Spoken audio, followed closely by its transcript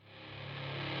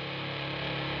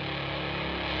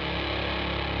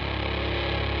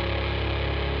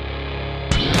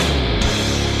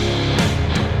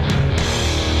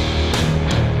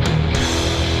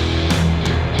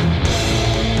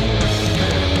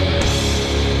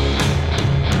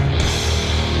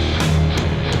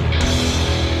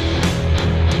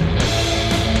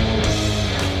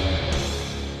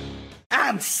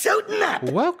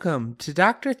Welcome to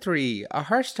Dr. 3, a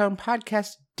Hearthstone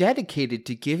podcast dedicated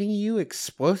to giving you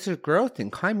explosive growth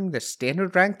and climbing the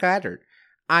standard rank ladder.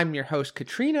 I'm your host,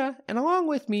 Katrina, and along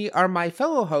with me are my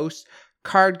fellow hosts,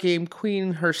 card game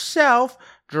queen herself,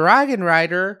 Dragon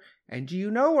Rider, and do you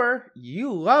know her?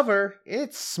 You love her.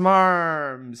 It's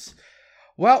Smarms.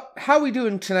 Well, how we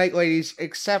doing tonight, ladies?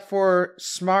 Except for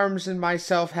Smarms and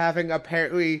myself having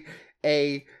apparently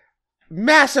a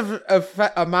massive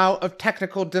amount of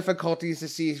technical difficulties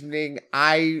this evening.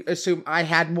 I assume I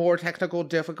had more technical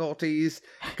difficulties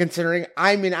considering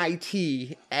I'm in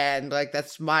IT and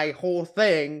that's my whole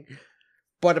thing.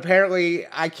 But apparently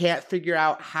I can't figure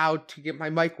out how to get my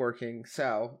mic working.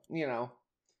 So,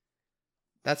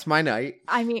 that's my night.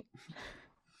 I mean,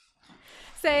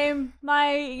 same. My,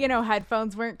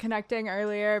 headphones weren't connecting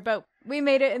earlier, but we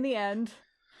made it in the end.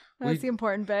 That's the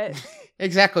important bit.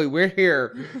 Exactly. We're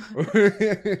here.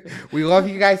 We love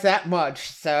you guys that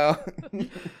much. So,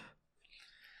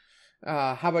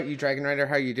 how about you, Dragon Rider?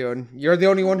 How you doing? You're the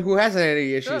only one who hasn't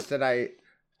any issues tonight.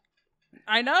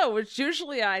 I know, which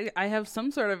usually I have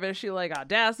some sort of issue like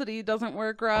Audacity doesn't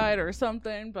work right or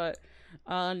something, but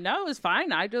no, it's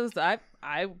fine. I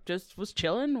just was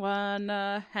chilling when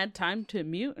had time to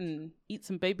mute and eat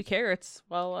some baby carrots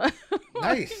while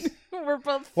nice. We're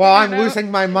both. Well, I'm losing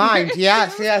my mind.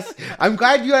 Yes. I'm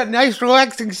glad you had a nice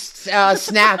relaxing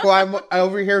snack while I'm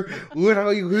over here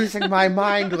literally losing my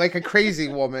mind like a crazy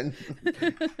woman.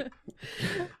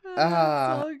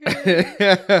 All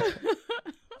good.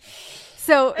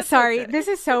 So, sorry, this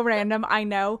is so random, I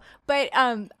know, but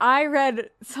I read,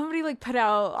 somebody put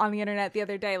out on the internet the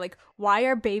other day, why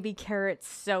are baby carrots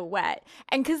so wet?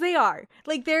 And because they are,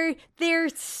 they're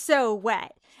so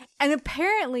wet. And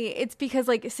apparently it's because,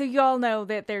 so you all know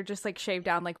that they're just, shaved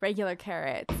down like regular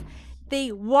carrots.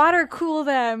 They water cool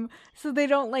them so they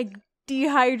don't,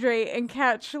 dehydrate and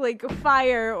catch,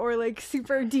 fire or,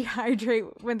 super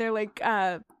dehydrate when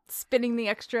they're, spinning the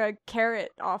extra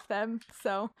carrot off them,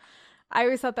 so I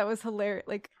always thought that was hilarious.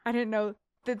 I didn't know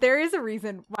that there is a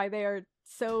reason why they are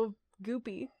so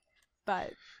goopy.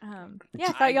 But,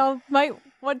 I thought y'all might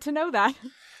want to know that.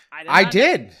 I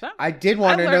did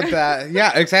want to know that.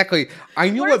 Yeah, exactly. I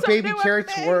knew what baby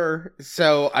carrots were,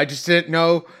 so I just didn't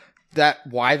know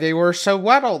why they were so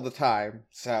wet all the time.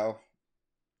 So,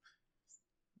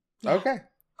 okay.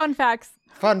 Fun facts.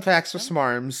 Fun facts with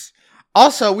Smarms.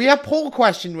 Also, we have poll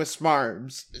question with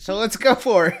Smarms, so let's go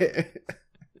for it.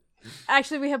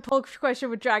 Actually, we have poll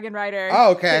question with Dragon Rider.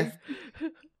 Oh, okay.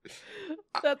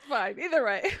 That's fine. Either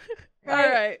way. All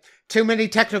right. Too many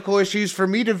technical issues for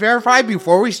me to verify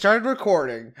before we started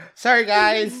recording. Sorry,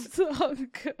 guys. So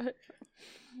good.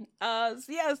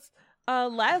 Yes.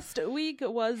 Last week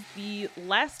was the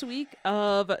last week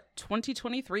of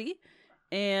 2023,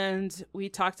 and we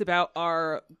talked about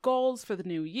our goals for the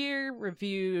new year,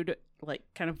 reviewed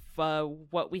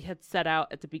what we had set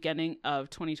out at the beginning of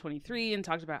 2023 and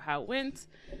talked about how it went,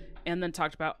 and then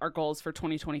talked about our goals for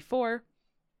 2024.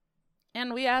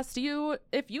 And we asked you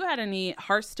if you had any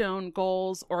Hearthstone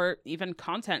goals or even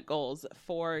content goals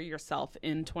for yourself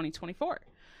in 2024.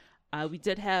 We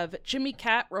did have Jimmy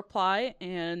Cat reply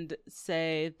and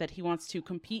say that he wants to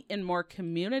compete in more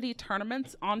community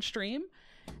tournaments on stream,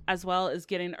 as well as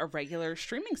getting a regular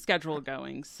streaming schedule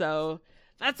going. So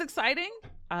that's exciting.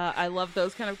 I love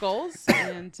those kind of goals.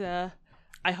 And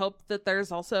I hope that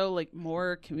there's also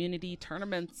more community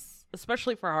tournaments,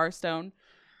 especially for Hearthstone,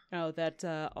 that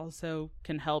also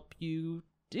can help you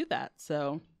do that.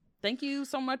 So thank you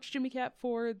so much, Jimmy Cat,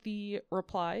 for the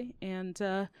reply. And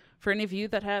for any of you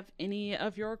that have any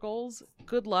of your goals,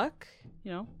 good luck.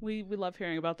 We love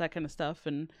hearing about that kind of stuff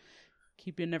and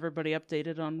keeping everybody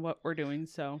updated on what we're doing.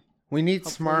 So we need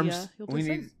Smarms.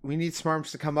 We need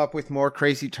Smarms to come up with more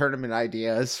crazy tournament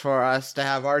ideas for us to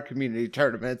have our community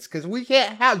tournaments, because we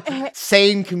can't have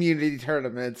sane community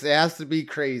tournaments. It has to be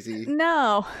crazy.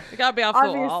 No, it gotta be off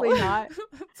the wall. Obviously not.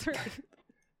 That's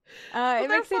right. It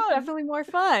makes it definitely more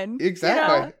fun.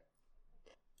 Exactly.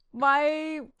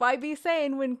 Why be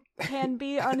sane when can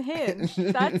be unhinged?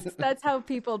 That's how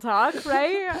people talk,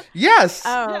 right? Yes.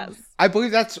 Yes. I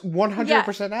believe that's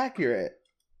 100% accurate.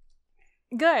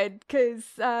 Good, because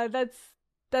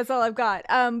that's all I've got.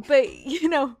 But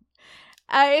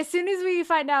as soon as we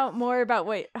find out more about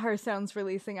what Hearthstone's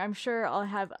releasing, I'm sure I'll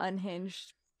have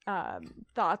unhinged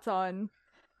thoughts on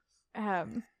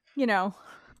on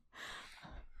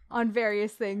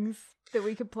various things that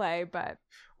we could play. But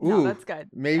no, that's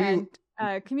good. Maybe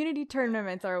community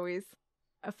tournaments are always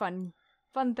a fun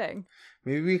thing.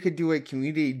 Maybe we could do a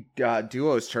community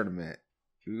duos tournament.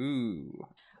 Ooh.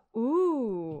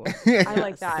 Ooh, I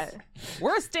like that.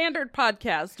 We're a standard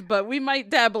podcast, but we might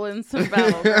dabble in some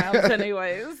battlegrounds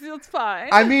anyways. It's fine.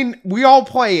 I mean, we all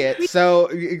play it, so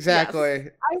exactly.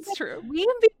 Yes, it's true. We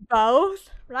can be both,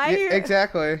 right? Yeah,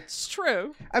 exactly. It's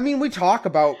true. I mean, we talk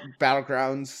about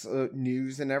battlegrounds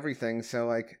news and everything, so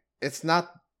like it's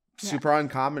not super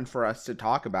uncommon for us to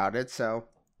talk about it. So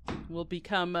we'll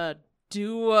become a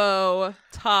duo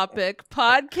topic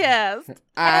podcast.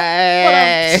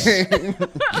 I'm very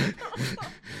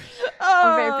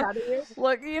proud of you.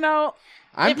 Look, it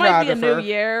I'm might be a of new her.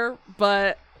 year,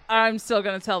 but I'm still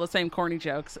going to tell the same corny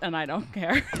jokes, and I don't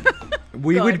care.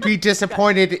 We would be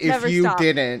disappointed if Never you stop.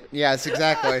 didn't. Yes,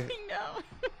 exactly. I know.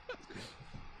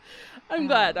 I'm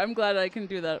glad. I'm glad I can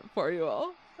do that for you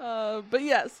all. But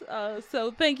yes,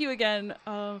 so thank you again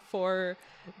for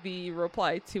the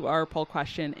reply to our poll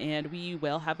question, and we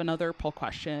will have another poll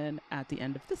question at the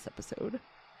end of this episode.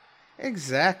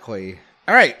 Exactly.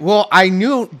 All right. Well, I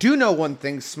do know one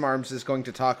thing Smarms is going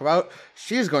to talk about.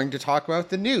 She is going to talk about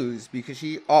the news because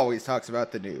she always talks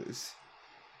about the news.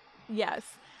 Yes.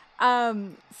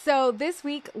 So this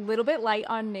week, a little bit light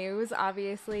on news.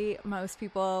 Obviously, most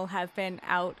people have been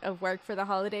out of work for the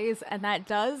holidays, and that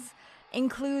does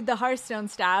include the Hearthstone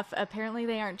staff. Apparently,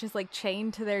 they aren't just like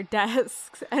chained to their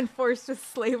desks and forced to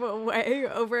slave away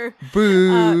over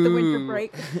the winter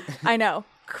break. I know,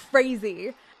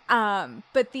 crazy.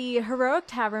 But the Heroic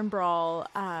Tavern Brawl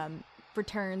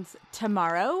returns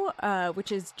tomorrow,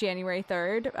 which is January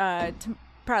 3rd.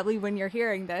 Probably when you're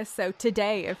hearing this, so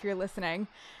today if you're listening.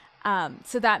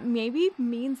 So that maybe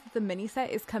means that the mini set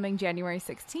is coming January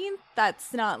 16th.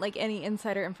 That's not like any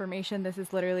insider information. This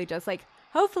is literally just like,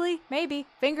 hopefully, maybe,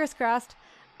 fingers crossed.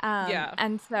 Yeah.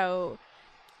 And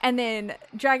then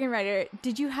Dragon Rider,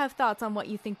 did you have thoughts on what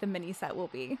you think the mini set will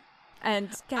be? And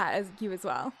Kat, as you as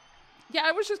well. Yeah,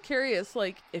 I was just curious,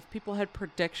 like, if people had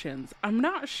predictions. I'm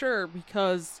not sure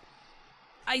because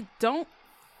I don't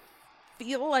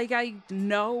feel like I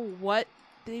know what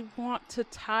they want to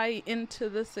tie into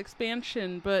this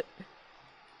expansion, but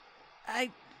I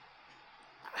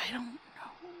don't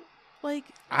know. Like,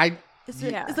 is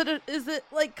it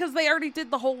like, because they already did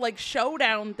the whole like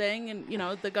showdown thing, and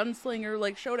the gunslinger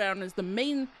like showdown is the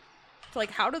main. It's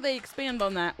like, how do they expand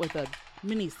on that with a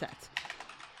mini set?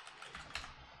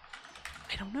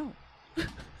 I don't know.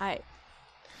 I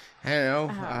don't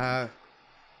know.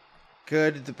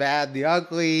 Good, the bad, the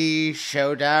ugly,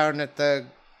 showdown at the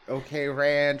OK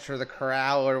Ranch or the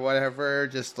Corral or whatever.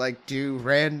 Just like do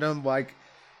random like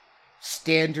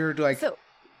standard like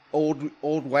old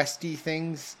westy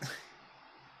things.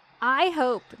 I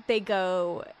hope they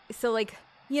go like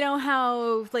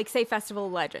how like say Festival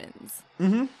of Legends.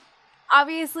 Mm-hmm.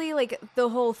 Obviously, like the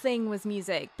whole thing was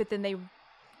music, but then they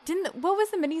didn't. What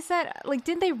was the mini set like?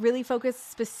 Didn't they really focus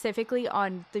specifically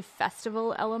on the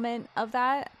festival element of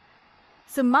that?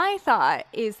 So my thought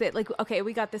is that, like, okay,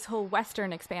 we got this whole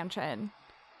Western expansion.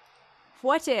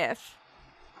 What if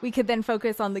we could then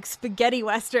focus on, like, spaghetti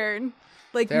Western,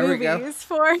 like, there movies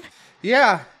for...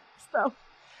 Yeah. So.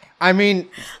 I mean,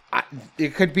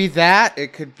 it could be that.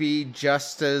 It could be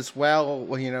just as well,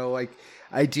 like,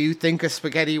 I do think a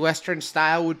spaghetti Western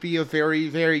style would be a very,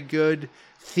 very good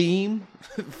theme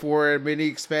for a mini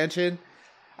expansion.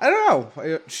 I don't know.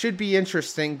 It should be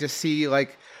interesting to see,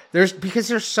 like, because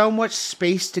there's so much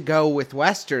space to go with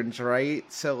Westerns, right?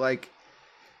 So like,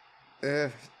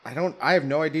 I have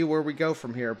no idea where we go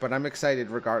from here, but I'm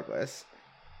excited regardless.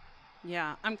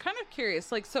 Yeah, I'm kind of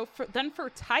curious. Like, so for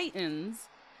Titans,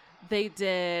 they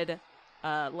did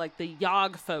like the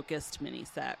Yogg focused mini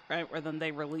set, right? Where then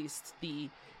they released the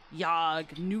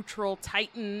Yogg neutral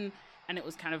Titan, and it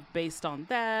was kind of based on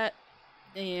that.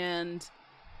 And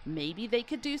maybe they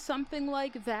could do something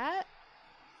like that.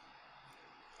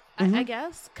 I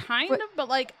guess, kind of, but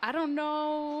like, I don't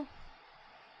know.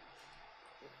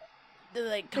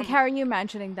 Like how are you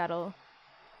imagining that'll?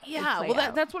 Yeah,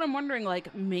 well, that's what I'm wondering.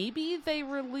 Like, maybe they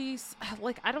release.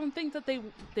 Like, I don't think that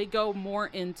they go more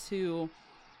into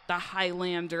the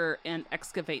Highlander and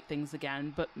excavate things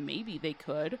again, but maybe they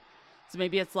could. So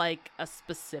maybe it's like a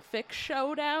specific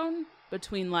showdown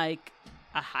between like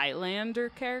a Highlander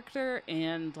character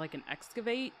and like an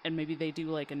excavate, and maybe they do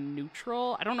like a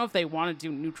neutral. I don't know if they want to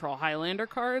do neutral Highlander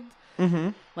cards. Mm-hmm.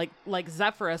 Like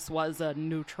Zephyrus was a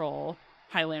neutral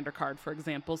Highlander card, for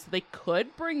example, so they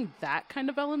could bring that kind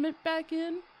of element back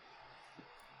in.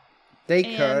 They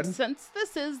could. And since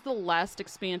this is the last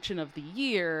expansion of the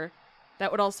year, that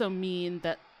would also mean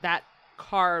that that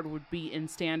card would be in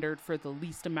standard for the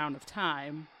least amount of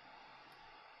time.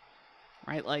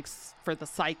 Right, like for the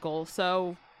cycle.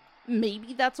 So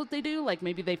maybe that's what they do. Like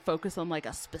maybe they focus on like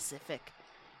a specific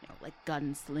like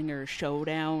Gunslinger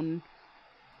Showdown,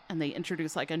 and they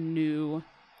introduce like a new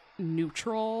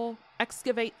neutral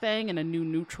excavate thing and a new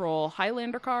neutral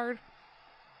Highlander card,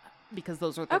 because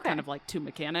those are the kind of like two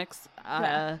mechanics.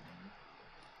 I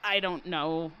don't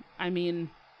know. I mean,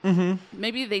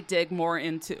 maybe they dig more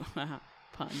into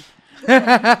pun.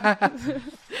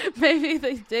 Maybe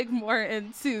they dig more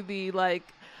into the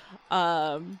like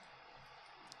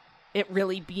it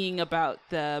really being about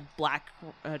the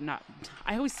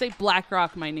I always say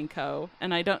BlackRock Mining Co.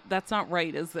 and that's not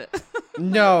right, is it?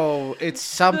 No, it's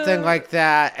something like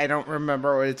that. I don't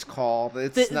remember what it's called.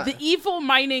 It's the Evil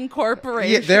Mining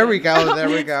Corporation. Yeah, there we go. There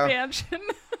we go. Expansion.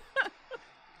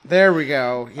 There we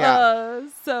go. Yeah.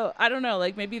 So I don't know.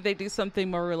 Like maybe they do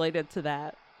something more related to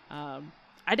that.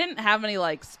 I didn't have any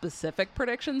like specific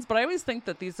predictions, but I always think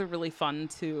that these are really fun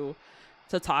to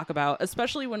talk about,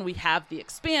 especially when we have the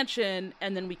expansion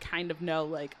and then we kind of know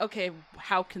like, okay,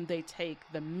 how can they take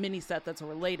the mini set that's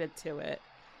related to it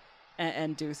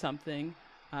and do something.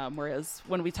 Whereas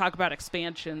when we talk about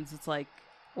expansions, it's like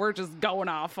we're just going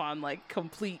off on like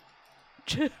complete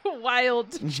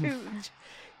wild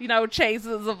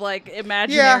chases of like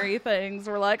imaginary things.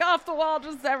 We're like off the wall,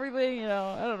 just everything,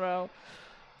 I don't know.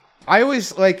 I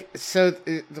always like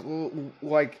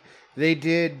they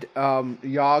did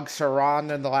Yogg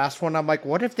Saron in the last one. I'm like,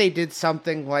 what if they did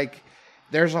something like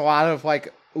there's a lot of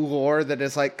like lore that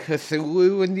is like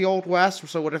Cthulhu in the Old West.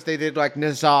 So what if they did like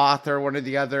N'Zoth or one of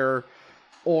the other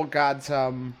old gods?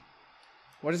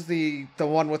 What is the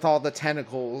one with all the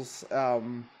tentacles?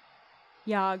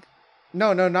 Yogg.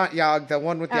 No, not Yogg. The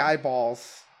one with the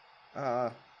eyeballs.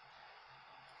 The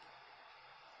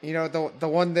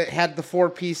one that had the 4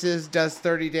 pieces, does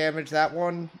 30 damage. That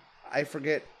one, I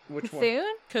forget which one.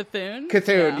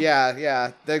 Cthulhu.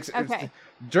 Yeah. Okay.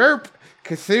 Derp.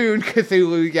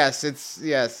 Cthulhu.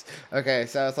 Yes. Okay,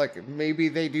 so it's like maybe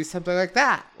they do something like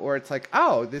that, or it's like,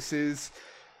 oh, this is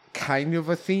kind of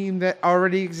a theme that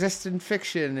already exists in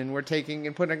fiction, and we're taking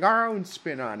and putting our own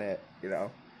spin on it.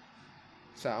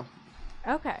 So.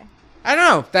 Okay. I don't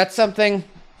know. That's something.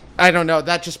 I don't know.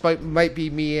 That just might be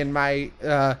me and my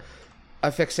a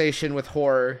fixation with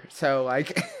horror. So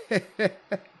like,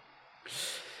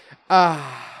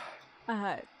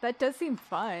 that does seem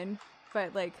fun,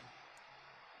 but like,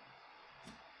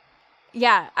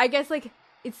 yeah, I guess like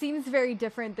it seems very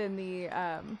different than the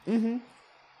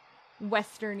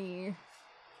westerny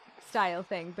style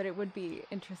thing, but it would be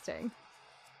interesting.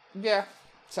 Yeah.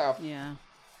 So. Yeah.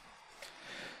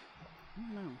 I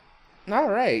don't know. All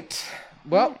right.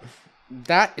 Well,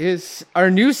 that is our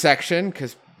news section,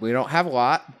 because we don't have a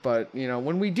lot, but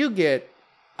when we do get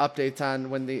updates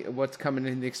on what's coming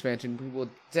in the expansion, we will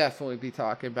definitely be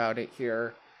talking about it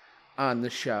here on the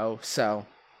show. So,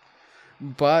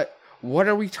 but what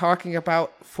are we talking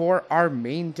about for our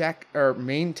main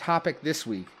topic this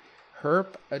week?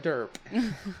 Herp a derp.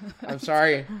 I'm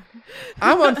sorry.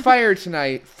 I'm on fire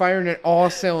tonight, firing at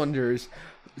all cylinders.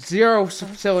 0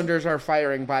 cylinders are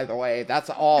firing, by the way. That's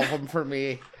all of them for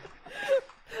me.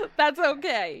 That's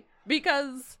okay,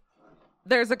 because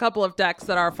there's a couple of decks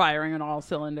that are firing on all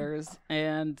cylinders,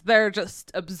 and they're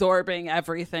just absorbing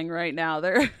everything right now.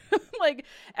 They're like,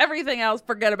 everything else,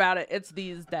 forget about it. It's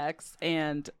these decks,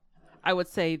 and I would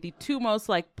say the 2 most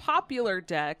like popular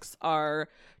decks are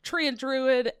Treant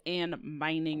Druid and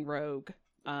Mining Rogue.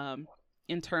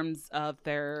 In terms of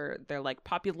their like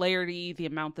popularity, the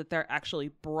amount that they're actually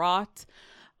brought,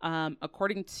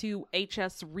 according to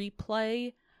HS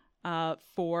Replay,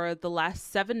 for the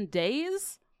last 7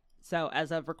 days. So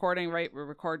as of recording, right, we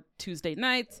record Tuesday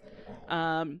nights.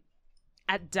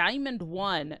 At Diamond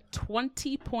 1,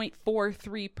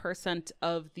 20.43%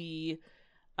 of the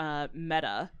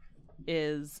meta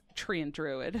is Treant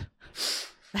Druid.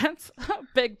 That's a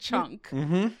big chunk.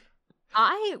 Mm-hmm.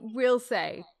 I will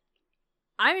say,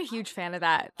 I'm a huge fan of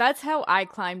that. That's how I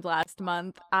climbed last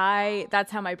month.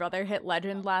 That's how my brother hit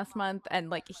Legend last month,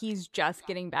 and like he's just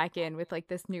getting back in with like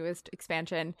this newest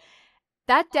expansion.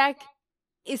 That deck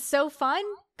is so fun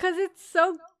because it's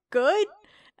so good.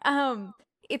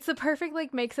 It's the perfect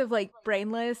like mix of like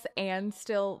brainless and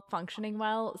still functioning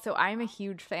well. So I'm a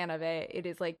huge fan of it. It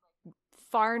is like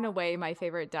far and away my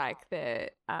favorite deck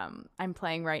that I'm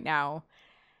playing right now.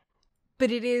 But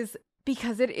it is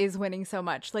because it is winning so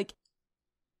much. Like,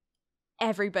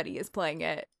 everybody is playing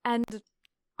it, and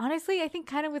honestly I think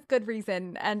kind of with good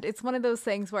reason, and it's one of those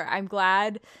things where I'm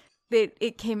glad that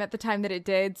it came at the time that it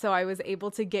did, so I was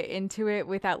able to get into it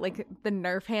without like the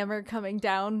nerf hammer coming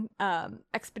down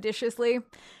expeditiously,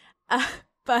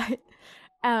 but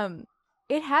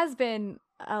it has been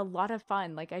a lot of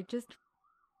fun. Like, I just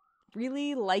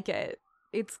really like it.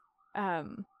 It's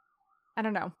I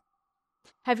don't know.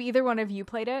 Have either one of you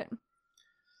played it?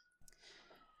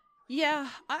 Yeah,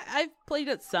 I've played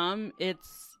it some.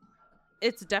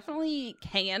 It's definitely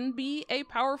can be a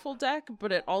powerful deck,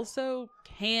 but it also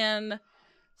can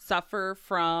suffer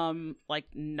from like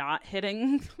not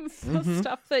hitting the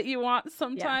stuff that you want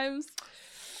sometimes.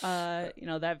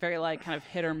 That very like kind of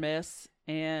hit or miss,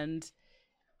 and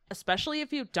especially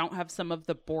if you don't have some of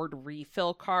the board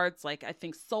refill cards. Like I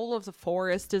think Soul of the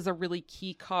Forest is a really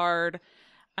key card,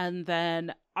 and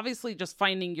then obviously just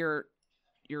finding your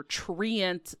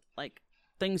treant, like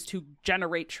things to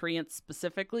generate treants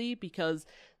specifically, because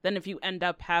then if you end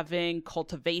up having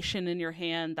cultivation in your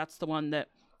hand, that's the one that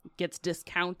gets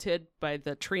discounted by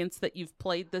the treants that you've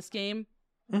played this game,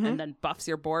 and then buffs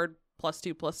your board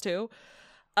 +2/+2.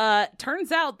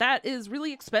 Turns out that is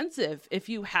really expensive if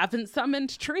you haven't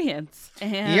summoned treants.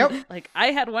 And like I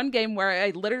had one game where I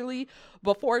literally,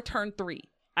 before turn 3,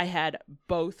 I had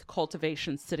both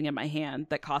cultivations sitting in my hand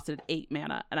that costed 8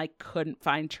 mana, and I couldn't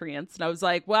find treants. And I was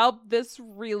like, well, this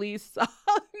really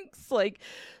sucks. Like,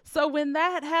 so when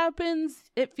that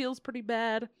happens, it feels pretty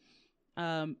bad.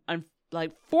 I'm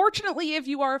like, fortunately, if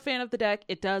you are a fan of the deck,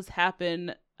 it does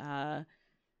happen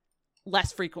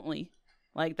less frequently.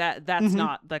 Like that's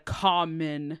not the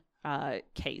common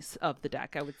case of the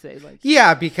deck, I would say. Like,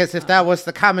 yeah, because if that was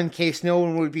the common case, no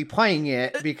one would be playing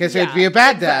it because it would be a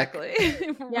bad deck.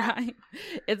 Right.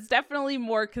 It's definitely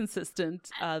more consistent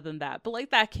than that, but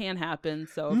like that can happen.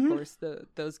 So of course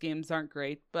those games aren't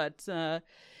great, but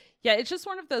it's just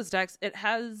one of those decks. It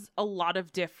has a lot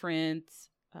of different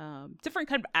kind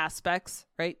of aspects,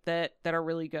 right, that are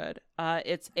really good.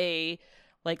 It's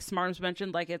like Smarms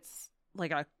mentioned, like it's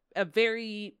like a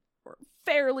very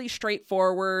fairly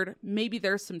straightforward. Maybe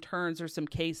there's some turns or some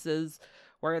cases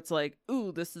where it's like,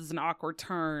 ooh, this is an awkward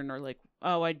turn, or like,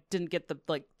 oh, I didn't get the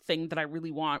like thing that I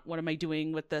really want. What am I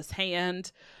doing with this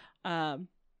hand?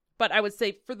 But I would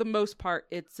say for the most part,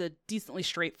 it's a decently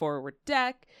straightforward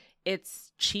deck.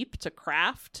 It's cheap to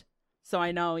craft. So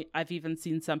I know I've even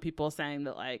seen some people saying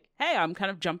that like, hey, I'm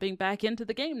kind of jumping back into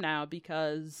the game now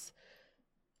because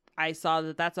I saw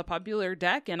that that's a popular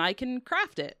deck and I can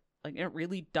craft it. Like, it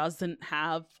really doesn't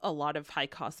have a lot of high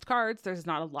cost cards. There's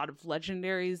not a lot of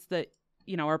legendaries that,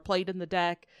 are played in the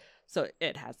deck. So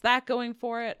it has that going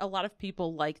for it. A lot of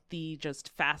people like the just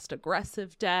fast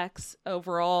aggressive decks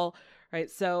overall, right?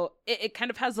 So it kind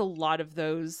of has a lot of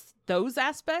those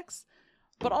aspects.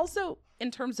 But also in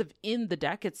terms of in the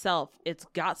deck itself, it's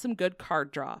got some good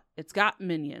card draw. It's got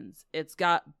minions. It's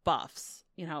got buffs.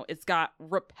 It's got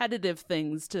repetitive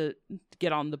things to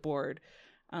get on the board.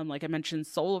 Like I mentioned,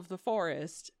 Soul of the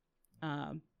Forest,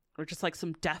 or just like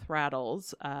some death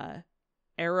rattles,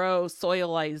 Arrow,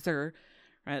 Soilizer.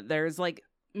 Right? There's like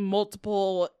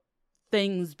multiple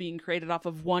things being created off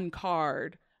of one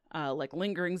card. Like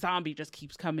Lingering Zombie just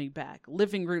keeps coming back.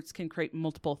 Living Roots can create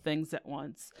multiple things at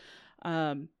once.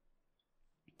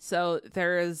 So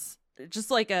there is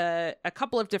just like a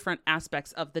couple of different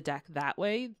aspects of the deck that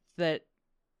way that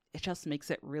it just makes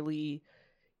it really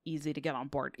easy to get on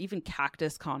board. Even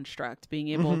Cactus Construct, being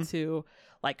able to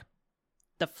like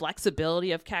the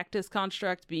flexibility of Cactus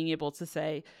Construct, being able to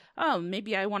say, oh,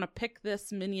 maybe I want to pick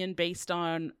this minion based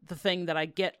on the thing that I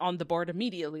get on the board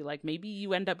immediately. Like maybe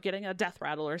you end up getting a Death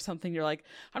Rattle or something. You're like,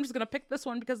 I'm just going to pick this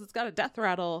one because it's got a Death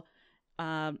Rattle.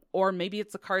 Or maybe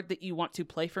it's a card that you want to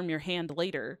play from your hand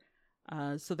later.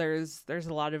 So there's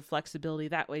a lot of flexibility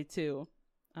that way too.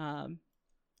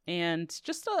 And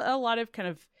just a lot of kind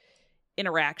of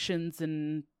interactions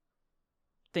and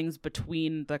things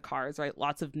between the cards, right?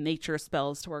 Lots of nature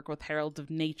spells to work with. Herald of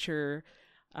Nature.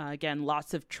 Again,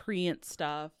 lots of treant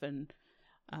stuff and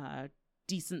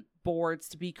decent boards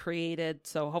to be created.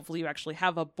 So hopefully you actually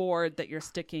have a board that you're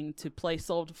sticking to play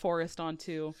Soul of the Forest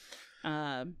onto.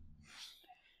 And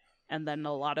then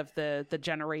a lot of the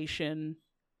generation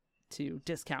to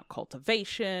discount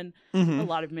cultivation. A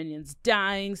lot of minions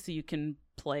dying, so you can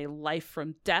play Life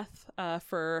from Death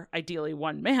for ideally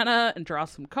 1 mana and draw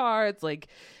some cards. Like,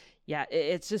 yeah,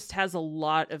 it just has a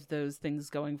lot of those things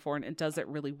going for it, and it does it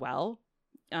really well.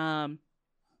 I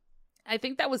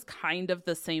think that was kind of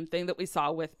the same thing that we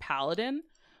saw with Paladin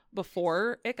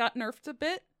before it got nerfed a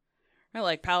bit. Right?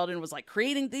 Like, Paladin was like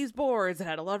creating these boards. It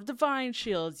had a lot of divine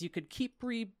shields. You could keep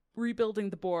rebuilding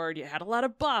the board. You had a lot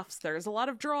of buffs. There's a lot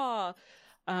of draw.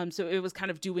 So it was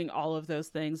kind of doing all of those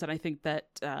things. And I think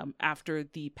that after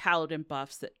the Paladin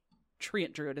buffs, that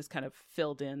Treant Druid has kind of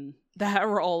filled in that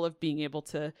role of being able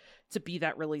to be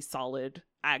that really solid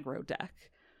aggro deck.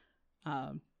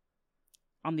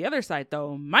 On the other side,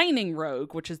 though, Mining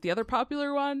Rogue, which is the other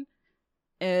popular one,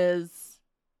 is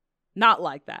not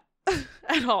like that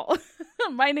at all.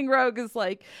 Mining Rogue is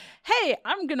like, hey,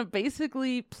 I'm going to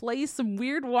basically play some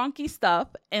weird wonky stuff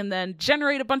and then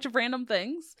generate a bunch of random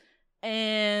things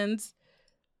and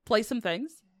play some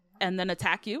things and then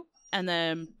attack you and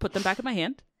then put them back in my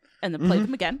hand and then play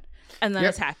them again and then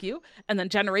attack you and then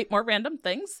generate more random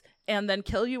things and then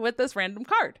kill you with this random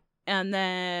card. And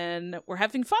then we're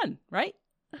having fun, right?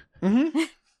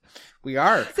 We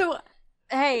are. So,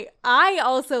 hey, I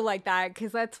also like that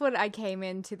because that's what I came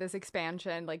into this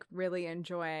expansion like really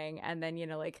enjoying. And then,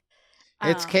 like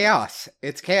it's chaos.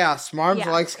 It's chaos. Smarms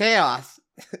likes chaos.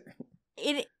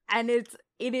 It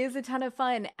is a ton of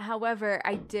fun. However,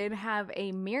 I did have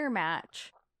a mirror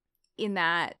match in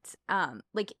that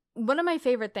like one of my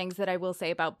favorite things that I will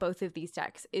say about both of these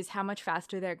decks is how much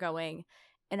faster they're going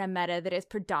in a meta that is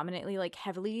predominantly like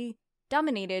heavily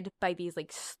dominated by these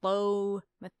like slow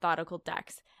methodical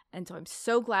decks. And so I'm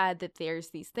so glad that there's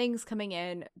these things coming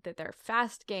in, that they're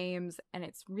fast games, and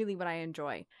it's really what I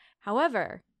enjoy.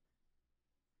 However,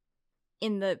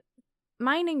 in the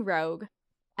Mining Rogue,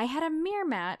 I had a mirror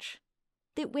match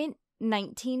that went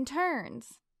 19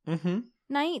 turns.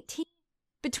 19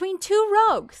 between two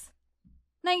rogues.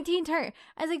 19 turns.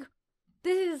 I was like,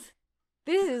 this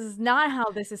is not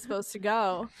how this is supposed to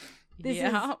go. This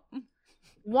is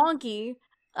wonky.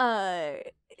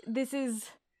 This is,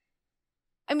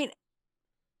 I mean,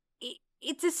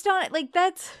 it's astonishing. Like,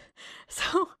 that's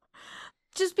so.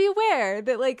 Just be aware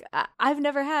that like I've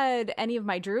never had any of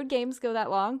my druid games go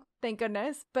that long, thank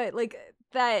goodness. But like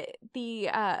that the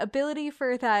ability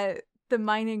for the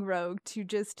Mining Rogue to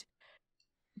just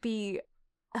be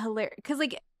hilarious, because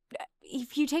like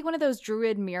if you take one of those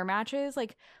druid mirror matches,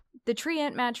 like the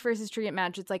treeant match versus treeant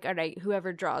match, it's like, all right,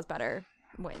 whoever draws better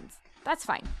wins. That's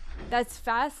fine. That's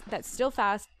fast. That's still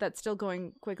fast. That's still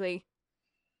going quickly.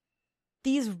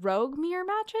 These rogue mirror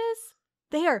matches,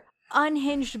 they are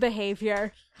unhinged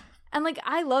behavior. And like,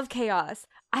 I love chaos.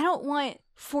 I don't want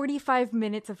 45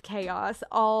 minutes of chaos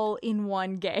all in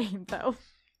one game, though.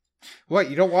 What,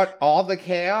 you don't want all the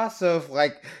chaos of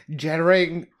like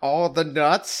generating all the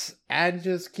nuts and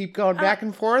just keep going back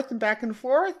and forth and back and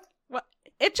forth? Well,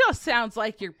 it just sounds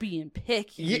like you're being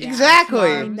picky.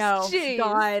 Exactly. I know. Jeez.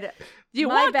 God. You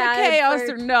My want the bad chaos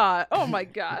for- or not? Oh my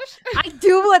gosh. I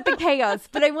do want the chaos,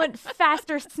 but I want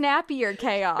faster, snappier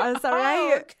chaos, all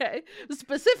right? Oh, okay.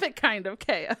 Specific kind of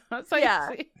chaos.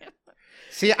 Yeah.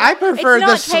 See, I prefer it's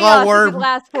the not chaos slower. if it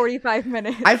lasts 45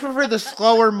 minutes. I prefer the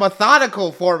slower,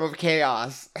 methodical form of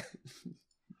chaos.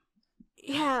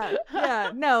 Yeah.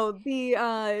 No,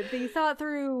 the thought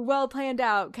through, well planned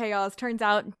out chaos turns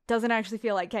out doesn't actually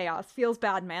feel like chaos. Feels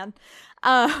bad, man.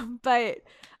 But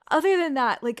other than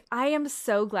that, like, I am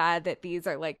so glad that these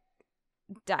are like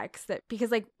decks that,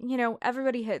 because like,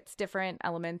 everybody hits different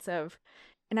elements of,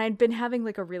 and I'd been having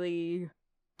like a really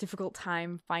difficult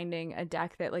time finding a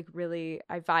deck that like really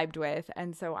I vibed with,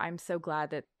 and so I'm so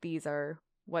glad that these are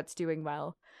what's doing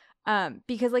well.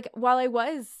 Because like while I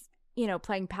was,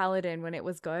 playing Paladin when it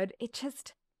was good, it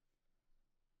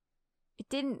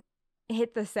didn't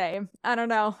hit the same. I don't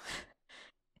know.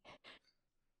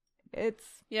 It's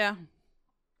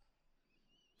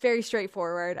very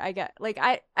straightforward. I get like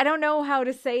I don't know how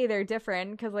to say they're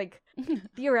different, because like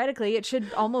theoretically it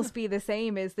should almost be the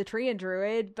same as the Tree and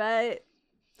Druid, but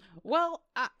well,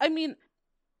 I mean,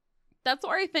 that's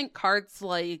where I think cards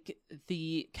like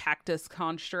the Cactus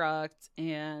Construct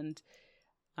and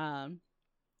I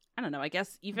don't know, I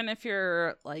guess even if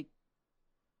you're like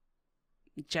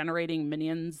generating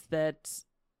minions that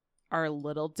are a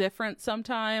little different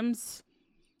sometimes,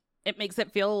 it makes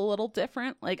it feel a little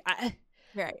different. Like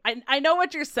I know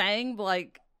what you're saying, but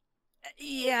like,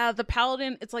 yeah, the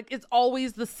Paladin, it's like it's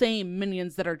always the same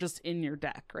minions that are just in your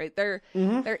deck, right? There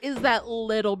is that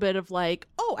little bit of like,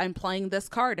 oh, I'm playing this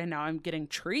card and now I'm getting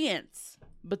treants.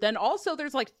 But then also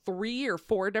there's like 3 or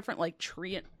 4 different like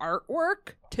treant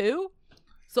artwork too.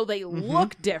 So they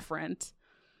look different.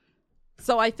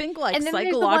 So I think like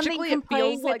psychologically it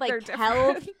feels like they're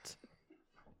different.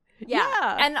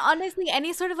 Yeah. And honestly,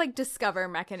 any sort of like discover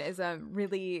mechanism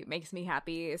really makes me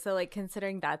happy. So like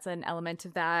considering that's an element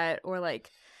of that, or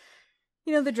like,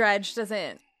 the dredge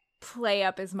doesn't play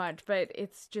up as much, but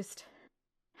it's just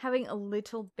having a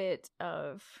little bit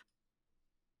of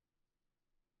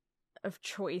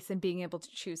choice and being able to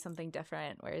choose something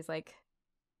different. Whereas like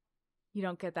you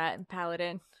don't get that in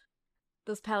Paladin.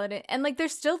 Those Paladin, and like they're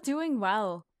still doing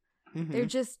well. They're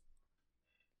just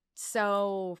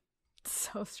so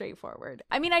straightforward.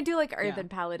 I mean, I do like Earthen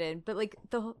Paladin, but like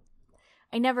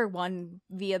I never won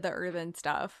via the Earthen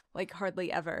stuff, like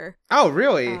hardly ever. Oh,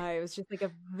 really? It was just like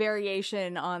a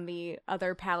variation on the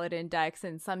other Paladin decks,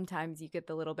 and sometimes you get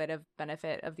the little bit of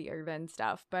benefit of the Earthen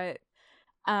stuff, but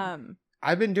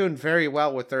I've been doing very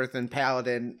well with Earthen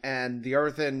Paladin, and the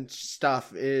Earthen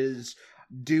stuff is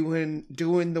doing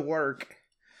the work.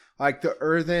 Like the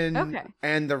Earthen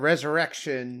and the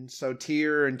Resurrection, so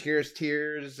Tear and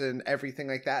Tears and everything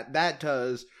like that. That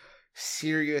does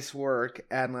serious work,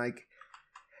 and like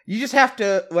you just have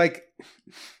to like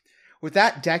with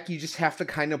that deck, you just have to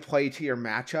kind of play to your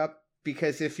matchup,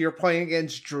 because if you're playing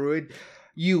against Druid,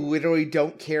 you literally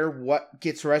don't care what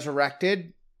gets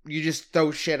resurrected. You just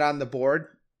throw shit on the board.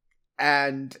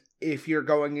 And if you're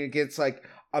going against like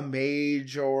a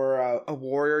mage or a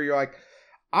warrior, you're like,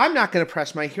 I'm not going to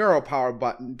press my hero power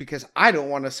button because I don't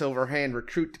want a Silver Hand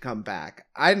recruit to come back.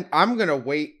 I'm going to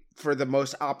wait for the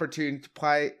most opportune to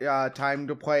play time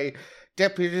to play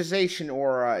Deputization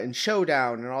Aura and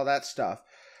Showdown and all that stuff.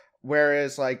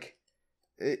 Whereas like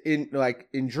in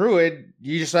Druid,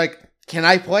 you just like, can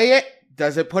I play it?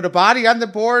 Does it put a body on the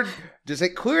board? Does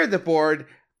it clear the board?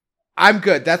 I'm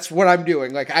good. That's what I'm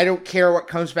doing. Like, I don't care what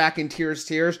comes back in Tears.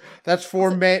 That's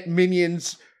 4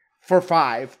 minions for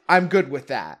 5. I'm good with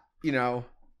that. You know,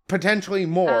 potentially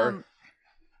more.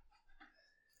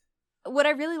 What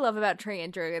I really love about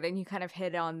Treant Druid, and you kind of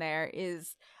hit on there,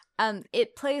 is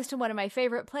it plays to one of my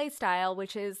favorite play style,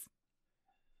 which is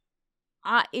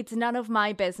it's none of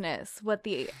my business what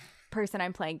the person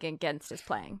I'm playing against is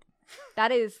playing.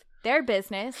 That is their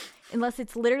business, unless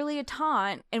it's literally a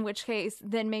taunt, in which case,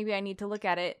 then maybe I need to look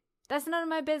at it. That's none of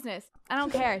my business. I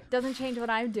don't care. It doesn't change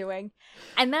what I'm doing.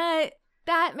 And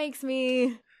that makes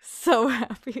me so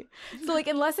happy. So, like,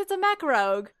 unless it's a mech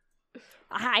rogue,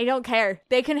 I don't care.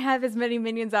 They can have as many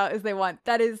minions out as they want.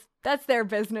 That's their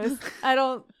business.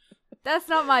 That's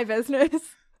not my business.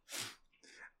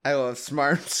 I love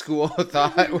smart school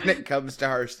thought when it comes to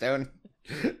Hearthstone.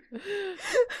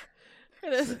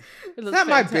 It is not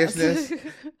my business.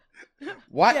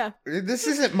 What? Yeah. This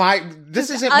isn't my problem.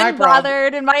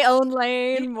 Unbothered in my own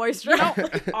lane, moisture.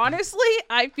 Honestly,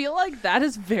 I feel like that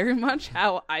is very much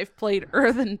how I've played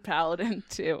Earthen Paladin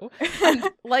too. And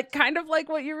like kind of like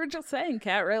what you were just saying,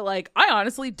 Kat, right? Like I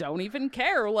honestly don't even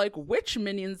care like which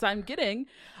minions I'm getting.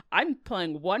 I'm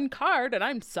playing one card and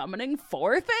I'm summoning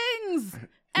 4 things.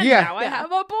 And now I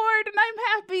have a board and I'm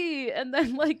happy. And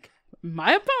then like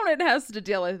my opponent has to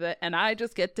deal with it, and I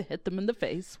just get to hit them in the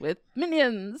face with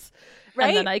minions. Right?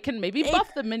 And then I can maybe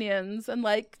buff the minions, and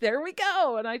like, there we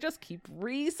go. And I just keep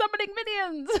re-summoning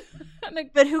minions.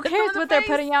 But who cares what they're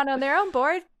putting out on their own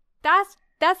board? That's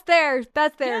theirs.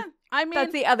 Yeah, I mean,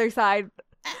 that's the other side.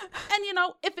 And you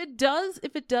know, if it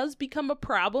does become a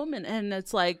problem, and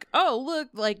it's like, oh look,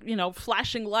 like, you know,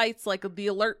 flashing lights, like the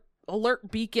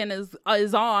alert beacon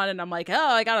is on, and I'm like, oh,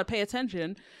 I gotta pay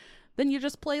attention. Then you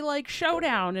just play like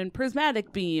Showdown and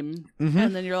Prismatic Beam,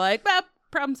 and then you're like,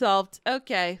 problem solved.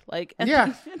 Okay, like,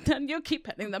 and then you keep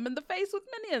hitting them in the face with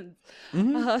minions.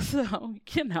 So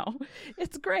you know,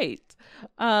 it's great.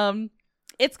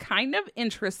 It's kind of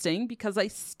interesting because I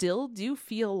still do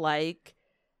feel like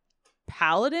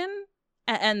Paladin,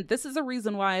 and this is a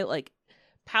reason why like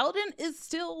Paladin is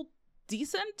still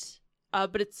decent,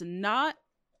 but it's not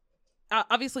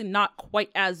obviously not quite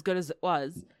as good as it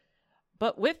was.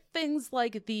 But with things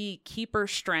like the Keeper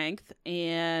Strength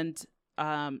and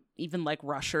even like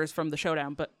Rushers from the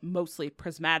Showdown, but mostly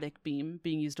Prismatic Beam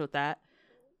being used with that,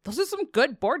 those are some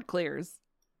good board clears.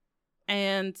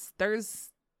 And there's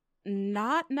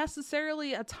not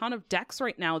necessarily a ton of decks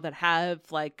right now that have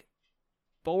like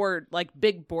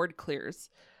big board clears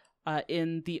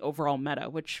in the overall meta,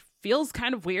 which feels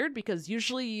kind of weird because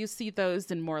usually you see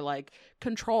those in more like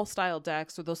control style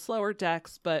decks or those slower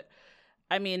decks. But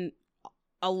I mean,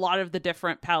 a lot of the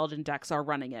different Paladin decks are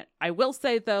running it. I will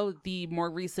say, though, the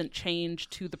more recent change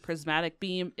to the Prismatic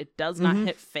Beam, it does not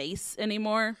hit face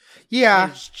anymore. Yeah.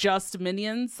 It's just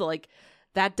minions. So, like,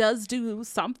 that does do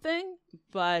something.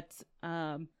 But,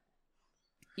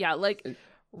 yeah, like,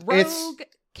 Rogue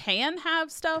can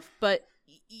have stuff, but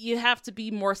you have to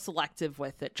be more selective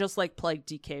with it. Just like Plague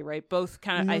DK, right? Both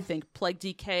kind of, I think, Plague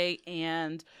DK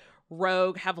and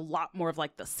Rogue have a lot more of,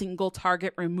 like, the single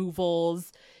target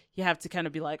removals. You have to kind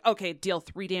of be like, okay, deal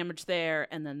 3 damage there,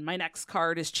 and then my next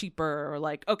card is cheaper, or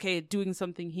like, okay, doing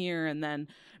something here, and then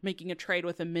making a trade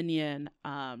with a minion.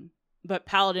 But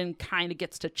Paladin kind of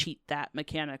gets to cheat that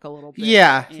mechanic a little bit.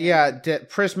 Yeah.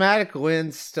 Prismatic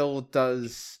Lens still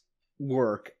does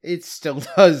work. It still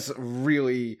does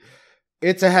really...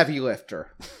 It's a heavy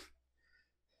lifter.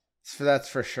 So that's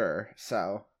for sure.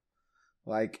 So,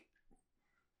 like...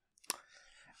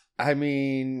 I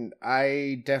mean,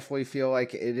 I definitely feel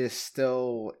like it is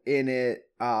still in it.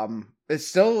 It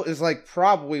still is like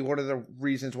probably one of the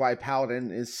reasons why Paladin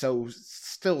is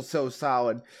still so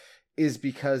solid is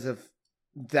because of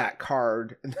that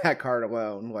card and that card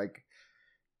alone. Like,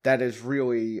 that is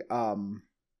really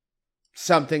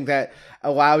something that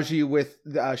allows you with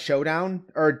Showdown.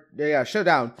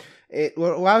 It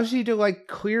allows you to like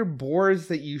clear boards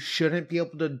that you shouldn't be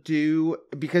able to do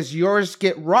because yours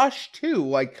get rushed too.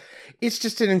 Like, it's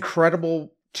just an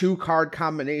incredible 2-card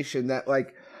combination that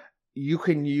like you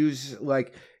can use.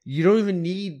 Like, you don't even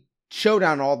need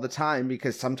Showdown all the time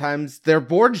because sometimes their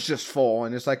board's just full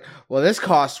and it's like, well, this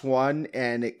costs 1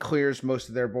 and it clears most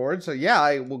of their board. So yeah,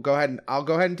 I'll go ahead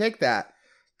and take that.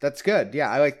 That's good. Yeah,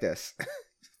 I like this.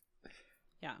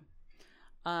 Yeah.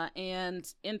 And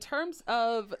in terms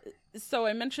of, so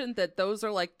I mentioned that those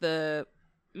are like the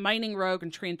Mining Rogue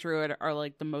and Treant Druid are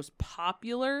like the most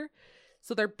popular.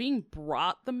 So they're being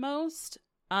brought the most.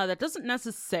 That doesn't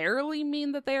necessarily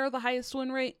mean that they are the highest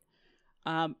win rate.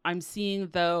 I'm seeing,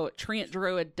 though, Treant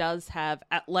Druid does have,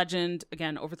 at Legend,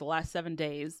 again, over the last 7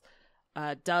 days,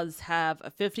 does have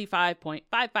a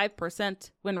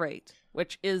 55.55% win rate,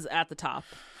 which is at the top.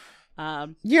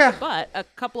 Yeah. But a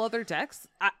couple other decks,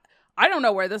 I don't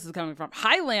know where this is coming from.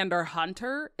 Highlander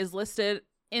Hunter is listed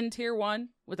in Tier 1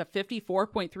 with a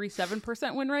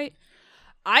 54.37% win rate.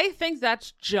 I think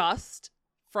that's just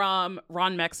from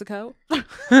Ron Mexico. I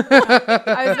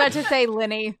was about to say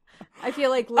Linny. I feel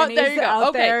like Linny's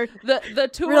out there. The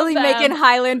two really of them, making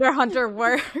Highlander Hunter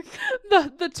work.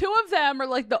 The two of them are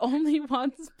like the only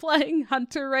ones playing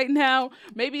Hunter right now.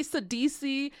 Maybe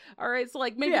Sadisi. All right, so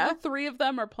like maybe the 3 of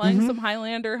them are playing some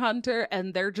Highlander Hunter,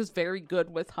 and they're just very good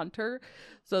with Hunter,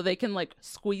 so they can like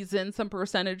squeeze in some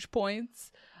percentage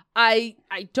points. I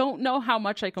don't know how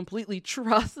much I completely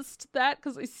trust that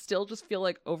because I still just feel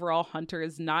like overall Hunter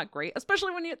is not great,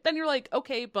 especially when you're like,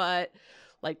 okay, but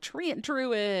like Treant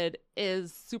Druid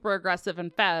is super aggressive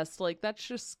and fast. Like, that's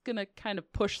just gonna kind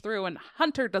of push through, and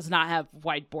Hunter does not have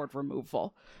whiteboard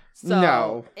removal, so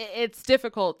no. It's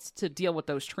difficult to deal with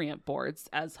those Treant boards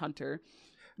as Hunter.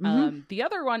 The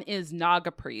other one is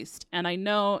Naga Priest, and I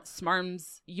know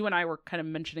Smarms, you and I were kind of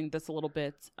mentioning this a little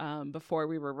bit before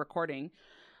we were recording.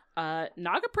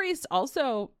 Naga Priest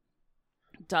also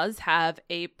does have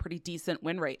a pretty decent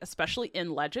win rate, especially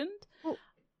in Legend.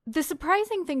 The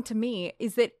surprising thing to me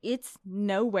is that it's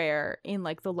nowhere in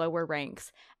like the lower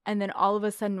ranks. And then all of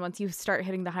a sudden, once you start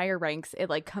hitting the higher ranks, it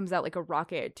like comes out like a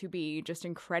rocket to be just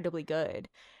incredibly good.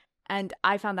 And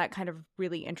I found that kind of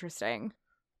really interesting.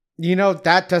 You know,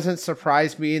 that doesn't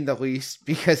surprise me in the least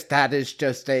because that is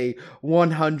just a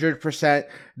 100%.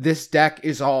 This deck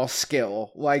is all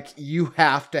skill. Like, you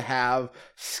have to have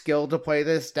skill to play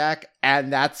this deck,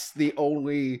 and that's the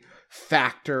only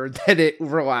factor that it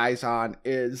relies on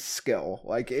is skill.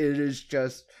 Like, it is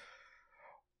just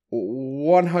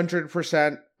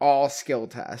 100% all skill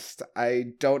test.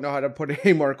 I don't know how to put it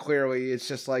any more clearly. It's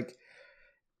just like,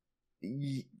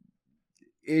 it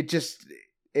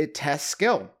tests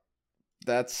skill.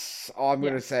 That's all I'm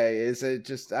going to say. Is it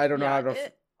just, I don't know how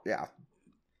to,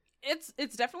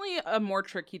 It's definitely a more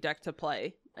tricky deck to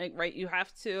play. Like, right? I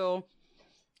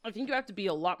think you have to be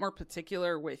a lot more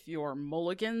particular with your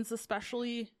mulligans,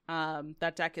 especially.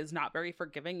 That deck is not very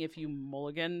forgiving if you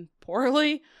mulligan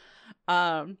poorly.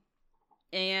 And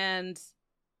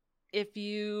if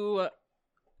you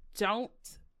don't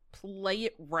play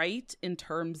it right in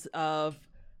terms of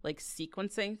like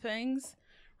sequencing things,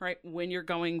 right? When you're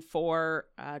going for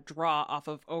draw off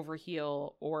of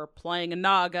Overheal or playing a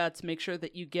Naga to make sure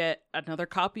that you get another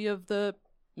copy of the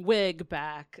wig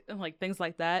back and like things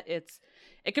like that, it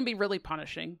can be really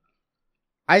punishing.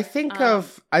 I think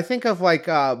of like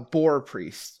Boar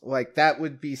Priest. Like, that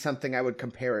would be something I would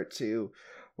compare it to,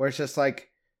 where it's just like,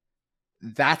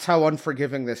 that's how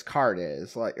unforgiving this card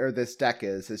is, like, or this deck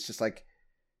is. It's just like,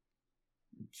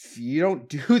 if you don't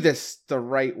do this the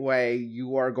right way,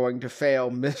 you are going to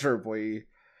fail miserably,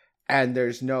 and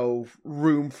there's no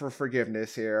room for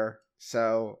forgiveness here.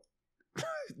 So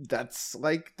that's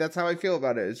how I feel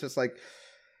about it. It's just like,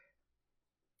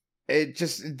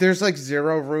 there's like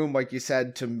zero room, like you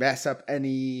said, to mess up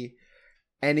any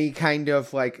kind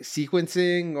of like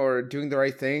sequencing or doing the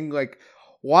right thing. Like,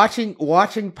 watching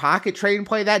Pocket Train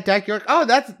play that deck, you're like, oh,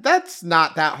 that's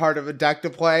not that hard of a deck to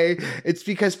play. It's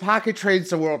because Pocket Train's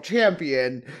the world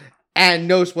champion and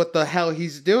knows what the hell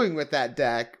he's doing with that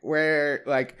deck, where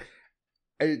like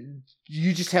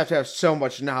you just have to have so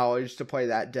much knowledge to play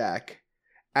that deck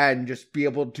and just be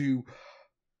able to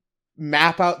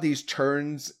map out these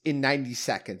turns in 90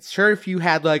 seconds. Sure, if you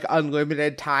had like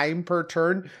unlimited time per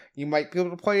turn, you might be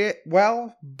able to play it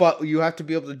well, but you have to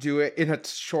be able to do it in a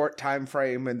short time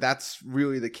frame, and that's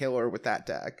really the killer with that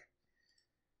deck.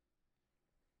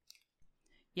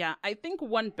 Yeah, I think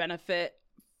one benefit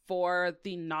for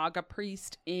the Naga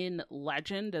Priest in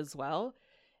Legend as well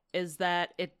is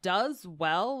that it does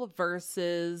well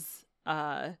versus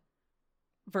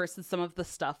some of the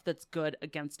stuff that's good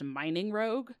against Mining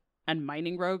Rogue, and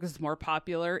Mining Rogue is more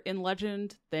popular in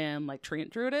Legend than like Treant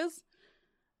Druid is.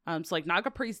 So like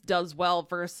Naga Priest does well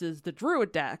versus the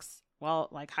Druid decks. Well,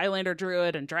 like Highlander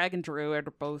Druid and Dragon Druid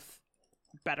are both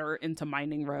better into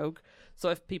Mining Rogue. So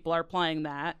if people are playing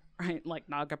that, right, like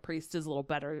Naga Priest is a little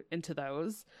better into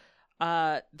those.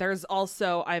 There's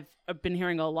also, I've been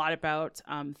hearing a lot about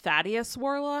Thaddeus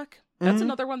Warlock. That's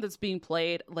another one that's being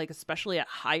played, like especially at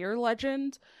higher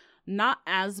Legend. Not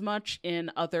as much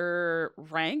in other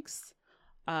ranks.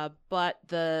 But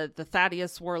the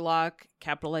Thaddeus Warlock,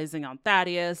 capitalizing on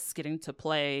Thaddeus, getting to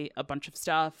play a bunch of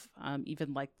stuff,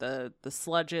 even like the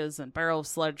sludges and Barrel of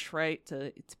Sludge, right,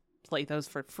 to play those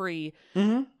for free,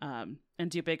 and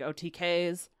do big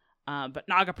OTKs. But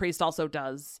Naga Priest also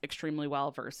does extremely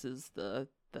well versus the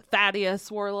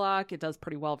Thaddeus Warlock. It does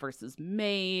pretty well versus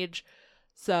Mage.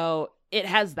 So it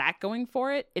has that going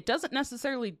for it. It doesn't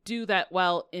necessarily do that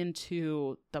well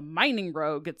into the Mining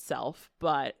Rogue itself,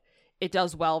 but it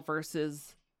does well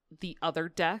versus the other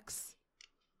decks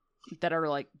that are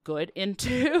like good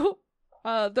into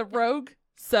the Rogue.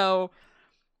 So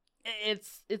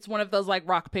it's one of those like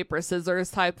rock, paper, scissors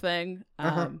type thing.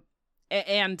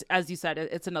 And as you said,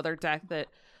 it's another deck that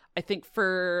I think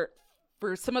for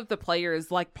some of the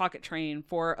players like Pocket Train,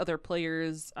 for other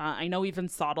players, I know even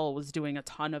Soddle was doing a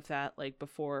ton of that like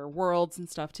before Worlds and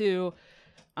stuff too.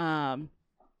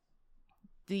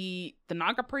 The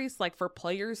Naga Priest, like for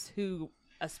players who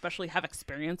especially have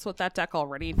experience with that deck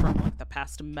already from like the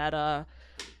past meta,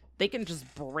 they can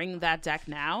just bring that deck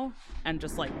now and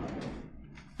just like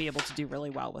be able to do really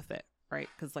well with it, right?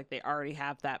 Because like they already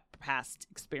have that past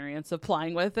experience of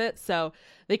playing with it, so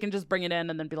they can just bring it in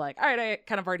and then be like, all right, I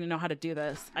kind of already know how to do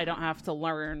this. I don't have to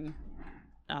learn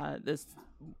this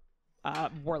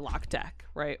Warlock deck,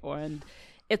 right? And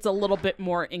it's a little bit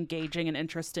more engaging and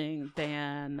interesting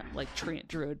than like Treant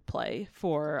Druid play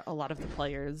for a lot of the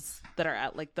players that are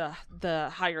at like the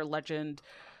higher Legend.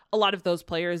 A lot of those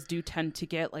players do tend to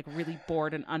get like really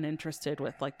bored and uninterested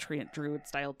with like Treant Druid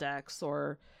style decks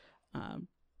or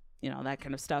that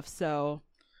kind of stuff. So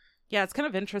yeah, it's kind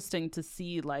of interesting to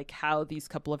see like how these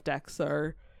couple of decks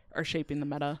are shaping the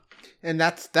meta. And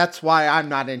that's why I'm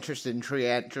not interested in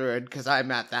Treant Druid, because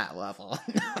I'm at that level.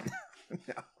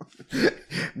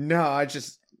 No,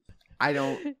 I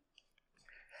don't.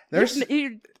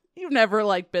 You've never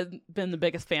like been the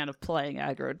biggest fan of playing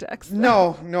aggro decks.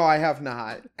 Though. No, I have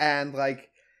not. And like,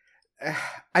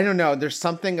 I don't know. There's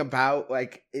something about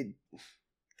like it.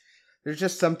 There's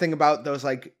just something about those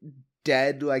like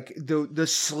dead, like the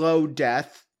slow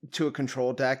death to a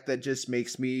control deck that just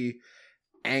makes me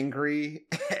angry.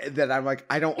 That I'm like,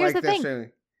 I don't Here's like the this.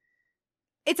 thing.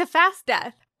 It's a fast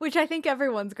death, which I think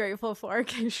everyone's grateful for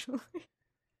occasionally.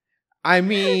 I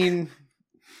mean,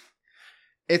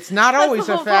 it's not always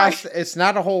a fast. It's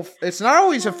not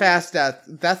always a fast death.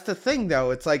 That's the thing, though.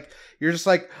 It's like you're just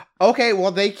like, okay,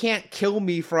 well, they can't kill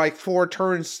me for like 4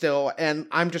 turns still, and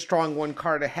I'm just drawing 1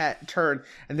 card a turn,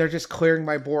 and they're just clearing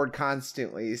my board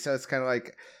constantly. So it's kind of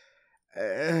like,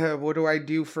 what do I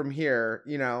do from here?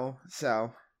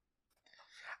 So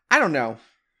I don't know.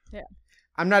 Yeah,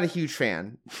 I'm not a huge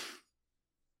fan.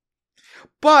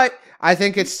 But I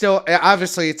think it's still,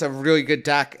 obviously, it's a really good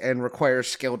deck and requires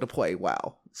skill to play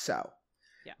well. So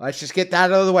Let's just get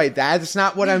that out of the way. That's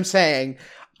not what I'm saying.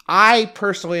 I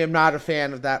personally am not a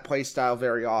fan of that play style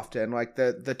very often, like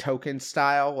the token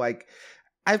style. Like,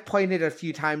 I've played it a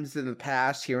few times in the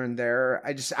past here and there.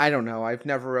 I don't know. I've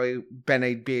never really been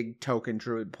a big token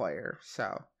druid player.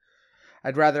 So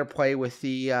I'd rather play with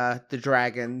the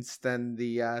dragons than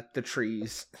the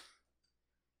trees.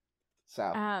 So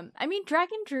I mean,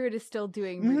 Dragon Druid is still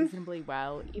doing reasonably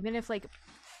well, even if like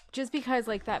just because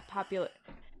like that popular.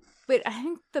 But I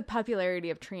think the popularity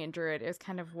of Treant Druid is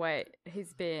kind of what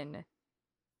has been.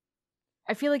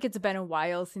 I feel like it's been a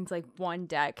while since like one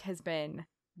deck has been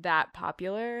that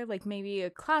popular. Like maybe a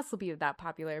class will be that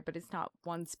popular, but it's not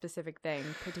one specific thing.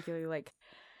 Particularly like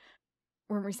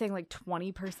when we're saying like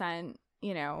 20%,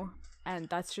 and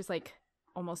that's just like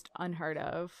almost unheard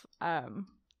of.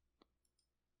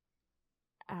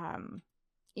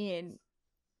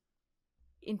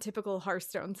 In typical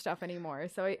Hearthstone stuff anymore.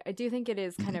 So I do think it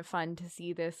is kind of fun to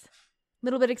see this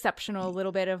little bit exceptional, a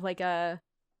little bit of like a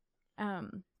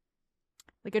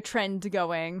trend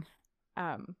going.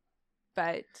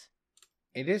 But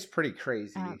it is pretty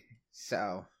crazy.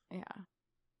 So yeah.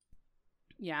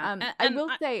 I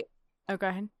will say, oh, go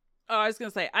ahead. Oh, I was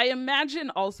gonna say, I imagine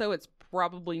also it's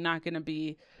probably not gonna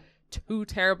be too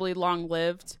terribly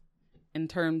long-lived in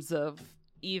terms of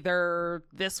either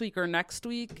this week or next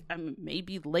week,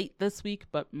 maybe late this week,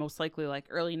 but most likely like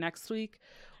early next week,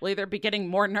 we'll either be getting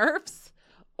more nerfs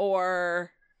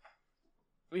or,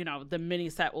 you know, the mini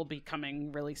set will be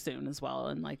coming really soon as well.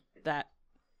 And like that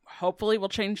hopefully will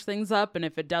change things up. And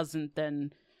if it doesn't,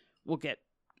 then we'll get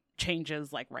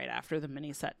changes like right after the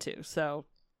mini set too. So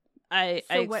I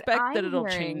expect that it'll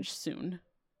change soon.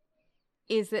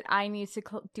 Is that I need to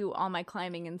do all my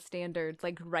climbing in standards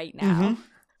like right now.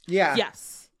 Yeah.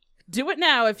 Yes. Do it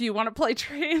now if you want to play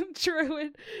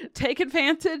Druid. Take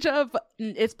advantage of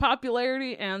its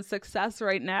popularity and success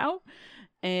right now.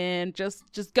 And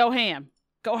just go ham.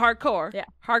 Go hardcore. Yeah.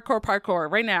 Hardcore parkour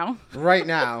right now. Right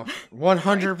now.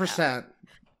 100%.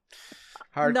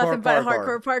 Hardcore Nothing but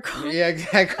hardcore parkour. Yeah,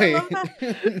 exactly.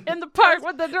 In the park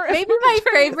with the maybe my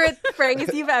favorite phrase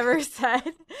you've ever said.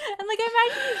 And like I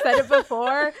imagine you've said it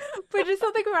before, but just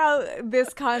something about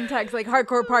this context, like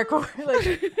hardcore parkour. Like,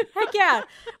 heck yeah.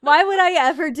 Why would I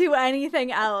ever do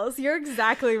anything else? You're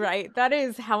exactly right. That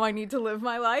is how I need to live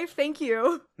my life. Thank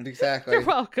you. Exactly. You're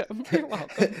welcome. You're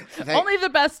welcome. Only the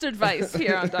best advice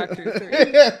here on Dr.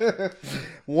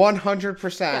 3.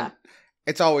 100%. Yeah.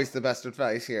 It's always the best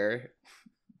advice here.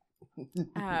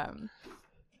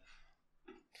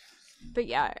 But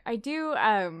yeah, I do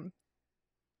and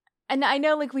I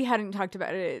know like we hadn't talked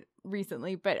about it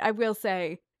recently, but I will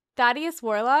say Thaddeus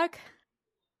Warlock,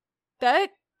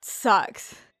 that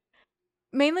sucks.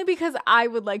 Mainly because I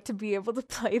would like to be able to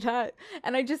play that,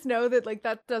 and I just know that like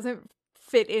that doesn't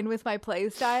fit in with my play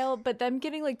style, but them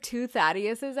getting like 2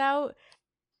 Thaddeus's out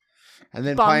and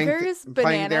then bonkers,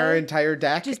 playing their entire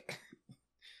deck. Just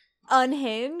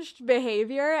unhinged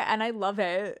behavior, and I love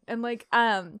it. And like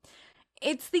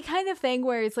it's the kind of thing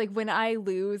where it's like when I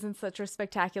lose in such a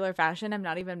spectacular fashion, I'm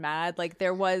not even mad. Like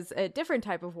there was a different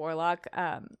type of warlock,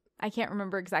 I can't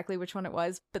remember exactly which one it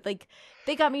was, but like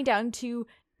they got me down to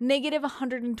negative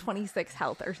 126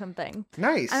 health or something.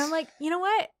 Nice. And I'm like, you know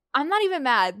what, I'm not even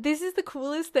mad. This is the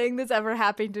coolest thing that's ever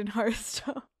happened in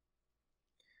Hearthstone.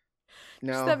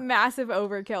 No. Just a massive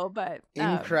overkill, but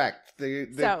incorrect.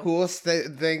 The coolest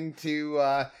thing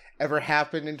to ever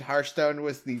happen in Hearthstone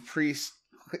was the priest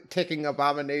ticking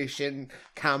abomination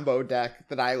combo deck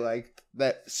that I liked.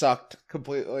 That sucked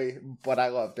completely, but I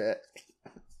loved it.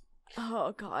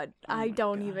 Oh God, I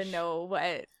don't even know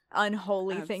what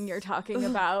unholy thing you're talking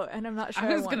about, and I'm not sure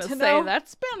I was gonna say know.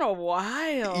 That's been a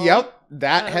while. Yep,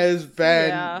 that has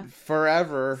been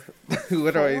forever.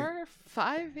 Literally 4,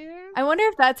 5 years. I wonder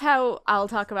if that's how I'll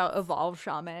talk about Evolve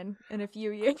Shaman in a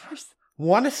few years.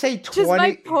 Want to say 20? Just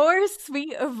my poor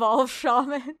sweet Evolve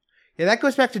Shaman. Yeah, that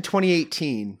goes back to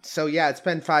 2018. So yeah, it's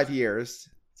been 5 years.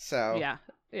 So yeah,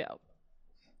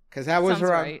 because that was sounds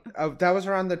around right. That was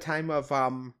around the time of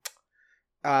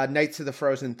Knights of the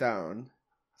Frozen Throne.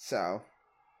 So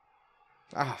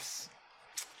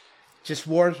just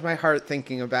warms my heart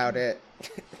thinking about it.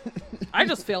 I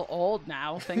just feel old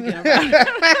now thinking about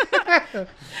it.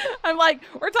 I'm like,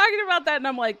 we're talking about that, and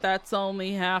I'm like, that's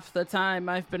only half the time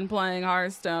I've been playing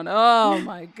Hearthstone. Oh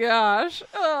my gosh.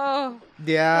 Oh,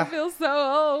 yeah. I feel so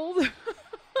old.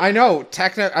 I know.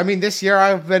 I mean, this year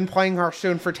I've been playing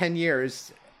Hearthstone for 10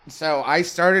 years. So I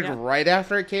started right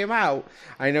after it came out.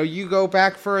 I know you go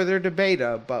back further to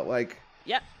beta, but like...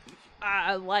 Yep.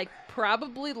 Like,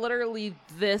 probably literally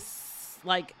this,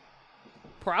 like...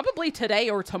 Probably today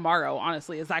or tomorrow,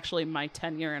 honestly, is actually my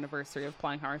 10-year anniversary of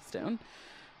playing Hearthstone.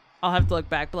 I'll have to look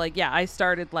back. But, like, yeah, I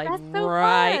started, like, so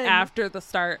right fun. after the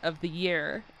start of the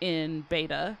year in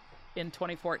beta in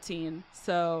 2014.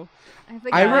 So, I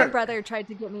think my brother tried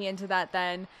to get me into that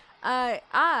then. I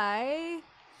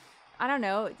don't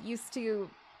know, used to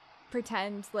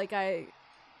pretend like I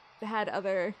had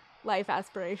other life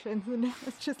aspirations. And now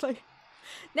it's just like...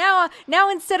 Now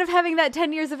instead of having that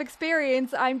 10 years of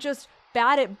experience, I'm just...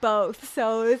 bad at both,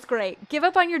 so it's great. Give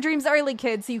up on your dreams early,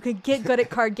 kids, so you could get good at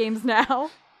card games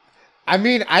now. I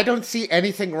mean, I don't see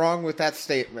anything wrong with that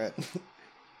statement.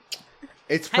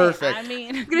 It's perfect. I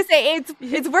mean, I'm gonna say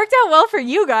it's worked out well for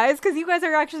you guys, because you guys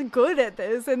are actually good at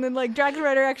this, and then like Dragon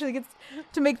Rider actually gets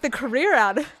to make the career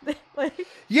out of it. Like,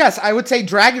 yes, I would say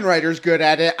Dragon Rider's good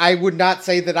at it. I would not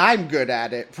say that I'm good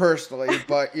at it personally,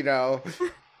 but you know,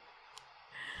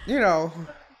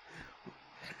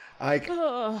 like.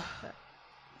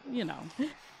 You know,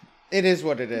 it is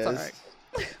what it is. All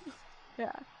right.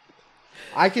 Yeah,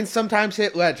 I can sometimes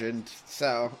hit legend,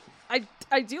 so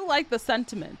I do like the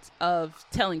sentiment of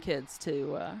telling kids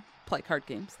to play card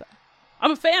games. Though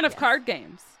I'm a fan of card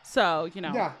games, so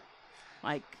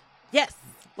like yes,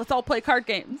 let's all play card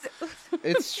games.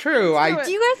 It's true.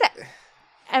 Do you guys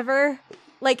ever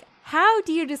like how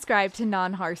do you describe to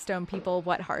non-Hearthstone people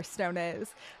what Hearthstone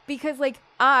is? Because, like,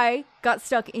 I got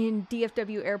stuck in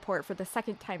DFW airport for the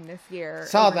second time this year.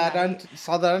 Saw that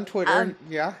on Twitter.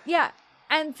 Yeah. Yeah.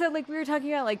 And so, like, we were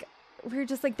talking about, like, we were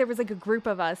just, like, there was, like, a group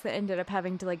of us that ended up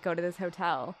having to, like, go to this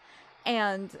hotel.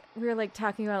 And we were, like,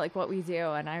 talking about, like, what we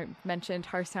do. And I mentioned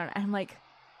Hearthstone. And I'm like,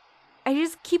 I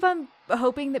just keep on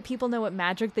hoping that people know what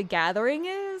Magic the Gathering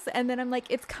is. And then I'm like,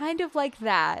 it's kind of like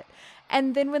that.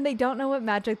 And then when they don't know what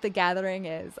Magic the Gathering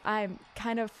is, I'm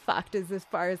kind of fucked as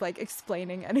far as, like,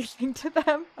 explaining anything to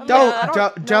them.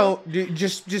 Don't.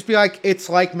 Just be like, it's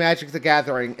like Magic the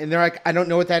Gathering. And they're like, I don't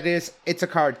know what that is. It's a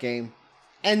card game.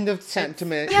 End of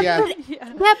sentiment. Yeah.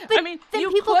 But I mean, then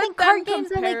you people could think then card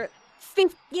games are, compare-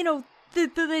 like,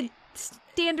 the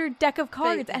standard deck of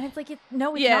cards, and it's like, it's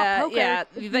not poker. Yeah,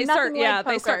 It's they nothing like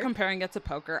they start poker. comparing it to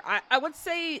poker. I would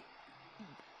say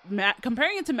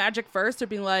comparing it to Magic first, or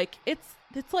being like,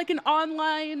 it's like an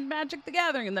online Magic the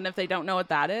Gathering, and then if they don't know what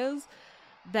that is,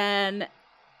 then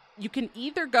you can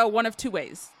either go one of two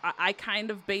ways. I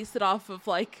kind of base it off of,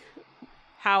 like,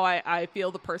 how I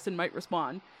feel the person might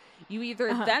respond. You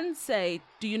either then say,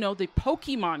 do you know the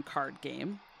Pokemon card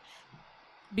game?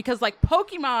 Because, like,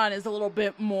 Pokemon is a little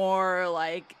bit more,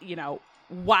 like,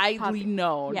 widely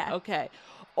known. Yeah. Okay.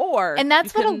 Or And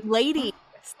that's what a lady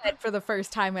said for the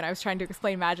first time when I was trying to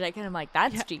explain Magic, and I'm like,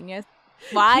 that's genius.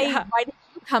 Why did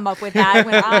you come up with that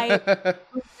when I've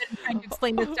been trying to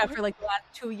explain this stuff for, like, the last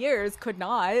 2 years? Could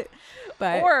not.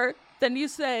 But Or then you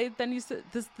say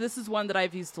this is one that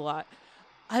I've used a lot.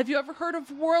 Have you ever heard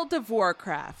of World of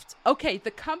Warcraft? Okay,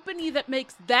 the company that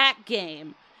makes that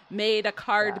game made a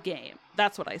card game.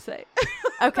 That's what I say.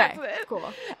 okay, That's it. cool.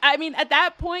 I mean, at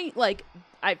that point, like,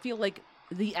 I feel like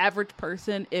the average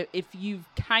person, if you've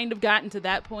kind of gotten to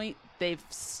that point, they've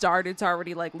started to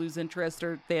already, like, lose interest,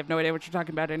 or they have no idea what you're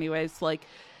talking about anyways. Like,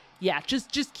 yeah,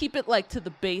 just keep it, like, to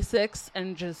the basics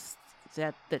and just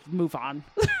that move on.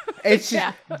 It's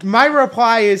just, my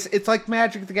reply is, it's like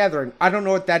Magic the Gathering. I don't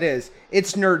know what that is.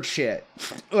 It's nerd shit.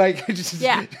 Like, just,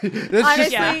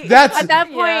 Honestly, that's at that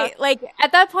point,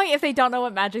 at that point, if they don't know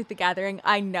what Magic the Gathering,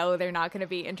 I know they're not going to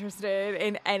be interested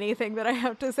in anything that I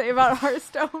have to say about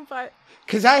Hearthstone. But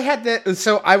because I had that,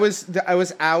 so I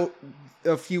was out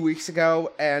a few weeks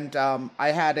ago, and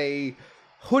I had a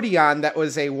hoodie on that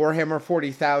was a Warhammer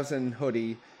 40,000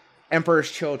 hoodie.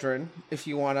 Emperor's Children, if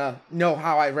you want to know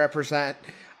how I represent.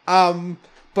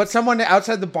 But someone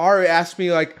outside the bar asked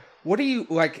me, like, what do you,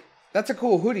 like, that's a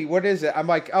cool hoodie. What is it? I'm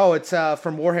like, oh, it's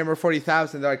from Warhammer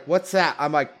 40,000. They're like, what's that?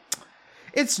 I'm like,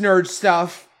 it's nerd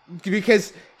stuff.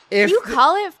 Because if... you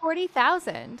call it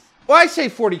 40,000. Well, I say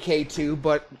 40K too,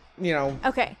 but,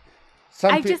 Okay.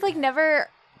 I've just, like, never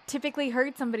typically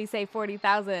heard somebody say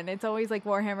 40,000. It's always, like,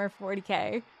 Warhammer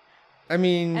 40K. I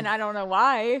mean... And I don't know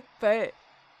why, but...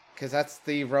 Because that's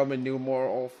the Roman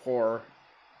numeral for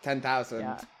 10,000.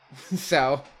 Yeah.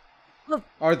 So, look,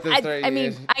 or the I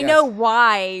mean, I know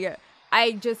why.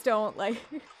 I just don't, like,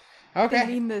 okay.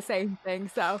 they mean the same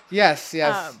thing. So yes.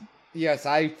 Yes,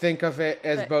 I think of it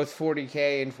as both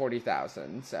 40K and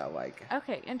 40,000. So, like,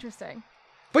 okay, interesting.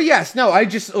 But yes, no, I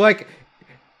just, like,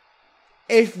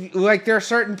 if, like, there are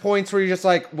certain points where you're just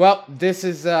like, well, this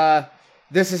is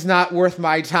not worth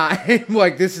my time.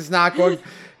 Like, this is not going.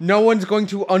 No one's going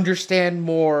to understand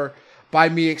more by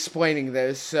me explaining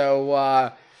this.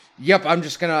 So, yep, I'm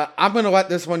gonna let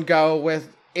this one go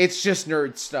with, it's just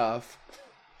nerd stuff.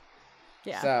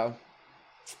 Yeah. So,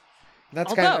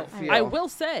 that's Although, kind of, I will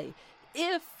say,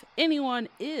 if anyone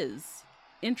is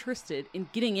interested in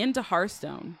getting into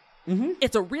Hearthstone,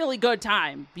 it's a really good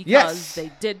time because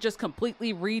they did just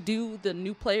completely redo the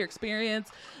new player experience.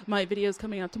 My video's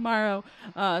coming out tomorrow.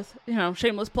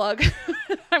 Shameless plug.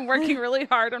 I'm working really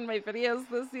hard on my videos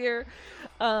this year.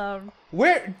 Dawn,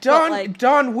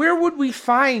 where would we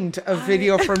find a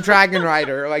video from Dragon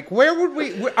Rider? Like, where would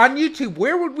we, on YouTube,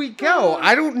 where would we go?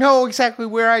 I don't know exactly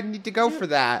where I need to go for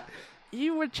that.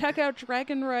 You would check out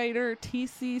Dragon Rider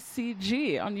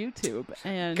TCCG on YouTube,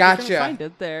 and gotcha. you're going to find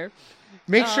it there.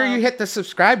 Make sure you hit the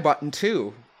subscribe button,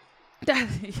 too. Yes,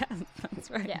 that's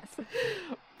right. Yes.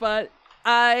 But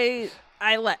I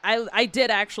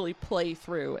did actually play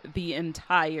through the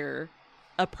entire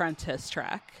Apprentice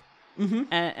track.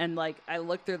 And like, I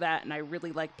looked through that, and I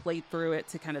really, like, played through it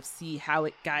to kind of see how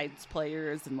it guides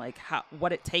players and, like,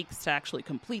 what it takes to actually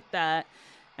complete that.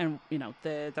 And,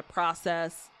 the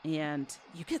process, and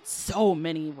you get so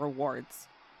many rewards.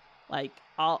 Like,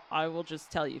 I will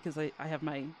just tell you, because I have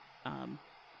my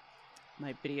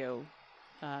my video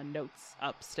notes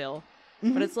up still,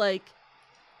 but it's like,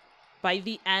 by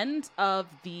the end of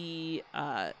the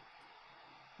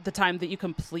the time that you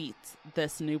complete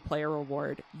this new player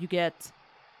reward, you get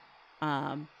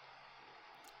all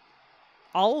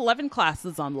 11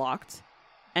 classes unlocked,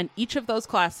 and each of those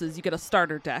classes you get a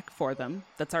starter deck for them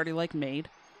that's already like made,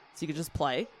 so you can just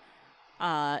play.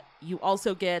 You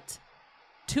also get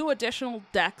 2 additional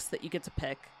decks that you get to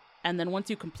pick, and then once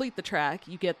you complete the track,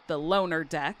 you get the loner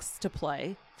decks to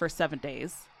play for 7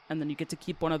 days, and then you get to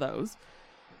keep one of those.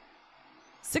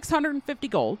 650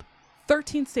 gold,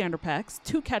 13 standard packs,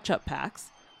 2 catch-up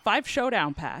packs, 5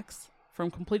 showdown packs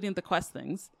from completing the quest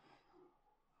things.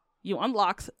 You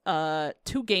unlock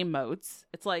 2 game modes.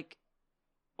 It's like,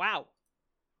 wow,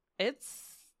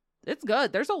 it's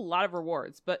good. There's a lot of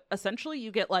rewards, but essentially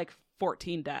you get like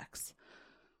 14 decks.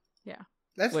 Yeah.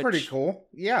 That's pretty cool.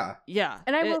 Yeah. Yeah.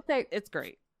 And I will say, it's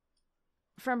great.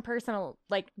 From personal,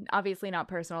 like, obviously not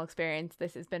personal experience,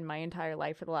 this has been my entire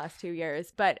life for the last 2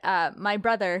 years, but my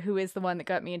brother, who is the one that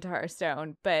got me into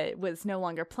Hearthstone, but was no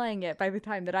longer playing it by the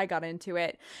time that I got into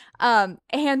it,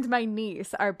 and my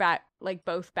niece are back, like,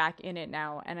 both back in it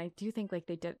now, and I do think, like,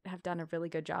 they have done a really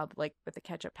good job, like, with the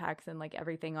catch-up packs and, like,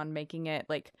 everything on making it,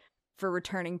 like, for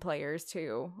returning players,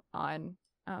 too, on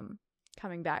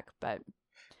coming back, but...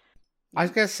 I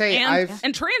was gonna say, and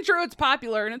Treant Druid's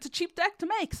popular, and it's a cheap deck to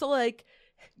make, so, like,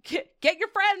 get your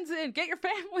friends in, get your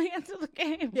family into the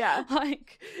game. Yeah.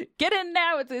 Like, get in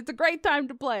now. It's a great time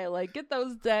to play. Like, get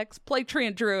those decks, play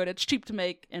Treant Druid. It's cheap to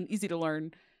make and easy to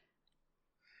learn.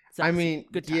 So, I mean,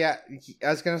 good time. yeah, I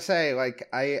was gonna say, like,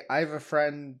 I have a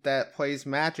friend that plays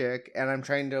Magic, and I'm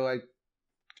trying to, like,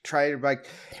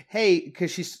 hey,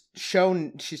 because she's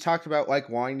talked about, like,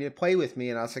 wanting to play with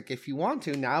me, and I was like, if you want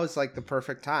to, now is, like, the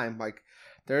perfect time. Like,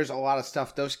 there's a lot of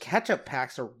stuff. Those catch-up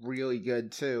packs are really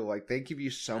good, too. Like, they give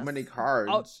you so many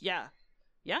cards. Oh, yeah.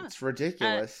 Yeah. It's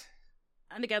ridiculous.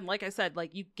 And again, like I said,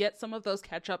 like, you get some of those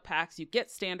catch-up packs, you get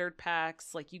standard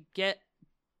packs, like, you get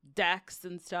decks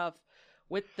and stuff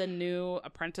with the new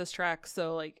Apprentice track.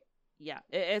 So, like, yeah,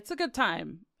 it's a good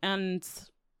time. And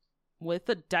with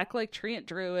a deck like Treant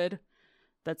Druid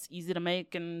that's easy to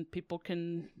make and people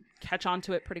can catch on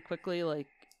to it pretty quickly, like,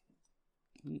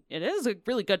 it is a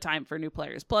really good time for new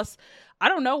players. Plus, I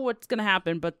don't know what's going to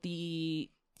happen, but the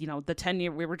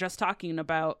 10-year, we were just talking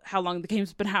about how long the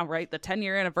game's been out, right? The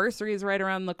 10-year anniversary is right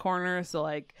around the corner. So,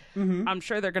 like, I'm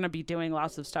sure they're going to be doing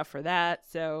lots of stuff for that.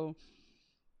 So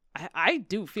I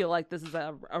do feel like this is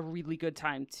a really good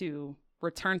time to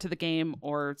return to the game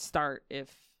or start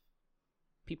if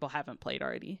people haven't played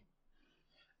already.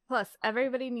 Plus,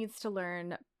 everybody needs to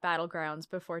learn Battlegrounds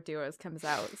before Duos comes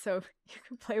out, so you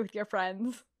can play with your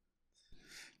friends.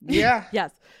 Yeah.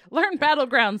 Yes. Learn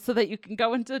Battlegrounds so that you can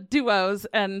go into Duos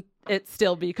and it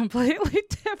still be completely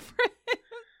different.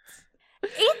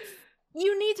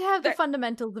 You need to have the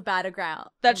fundamentals of Battleground.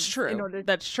 That's true. In order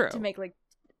That's true. to make, like,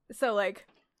 so, like,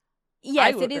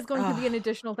 yes, it is going to be an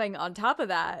additional thing on top of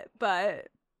that, but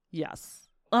yes.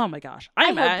 Oh my gosh.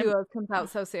 I hope Duos comes out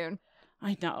so soon.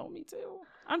 I know, me too.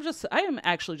 I am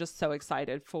actually just so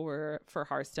excited for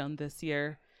Hearthstone this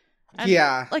year. And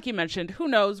yeah. Like you mentioned, who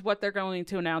knows what they're going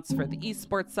to announce for the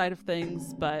esports side of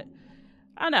things, but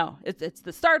I don't know. It's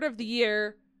the start of the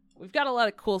year. We've got a lot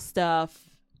of cool stuff.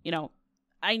 You know,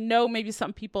 I know maybe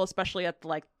some people, especially at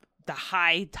like the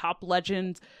high top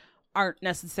legends, aren't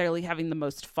necessarily having the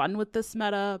most fun with this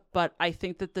meta, but I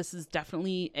think that this is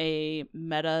definitely a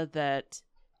meta that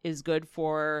is good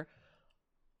for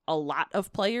a lot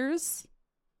of players,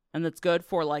 and that's good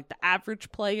for like the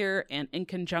average player, and in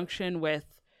conjunction with,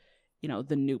 you know,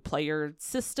 the new player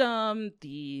system,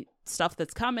 the stuff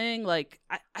that's coming. Like,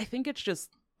 I think it's just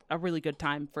a really good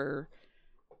time for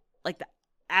like the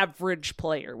average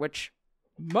player, which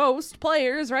most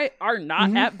players, right, are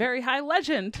not at very high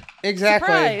legend.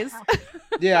 Exactly. Surprise.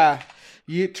 Yeah.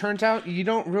 It turns out you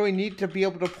don't really need to be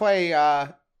able to play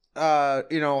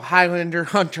Highlander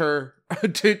Hunter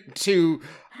to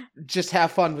just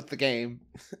have fun with the game.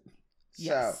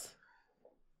 Yes. So,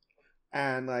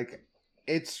 and like,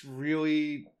 it's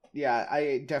really, yeah,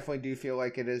 I definitely do feel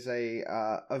like it is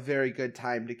a very good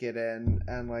time to get in,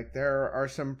 and like there are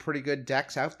some pretty good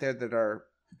decks out there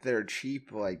they're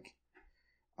cheap, like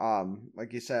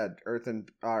you said, not Earth and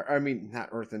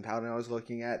Paladin. I was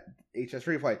looking at HS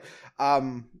Replay,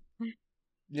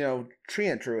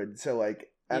 Treant Druid. So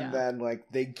like, and then like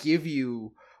they give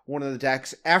you one of the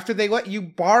decks after they let you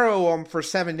borrow them for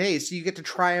 7 days, so you get to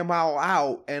try them all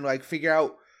out and like figure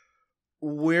out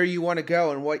where you want to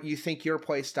go and what you think your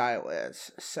play style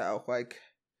is. So like,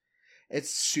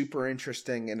 it's super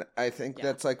interesting, and I think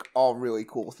that's like all really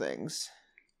cool things.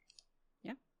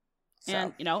 Yeah.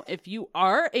 So. And if you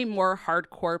are a more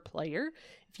hardcore player,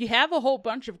 if you have a whole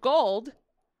bunch of gold,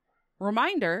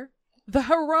 reminder, the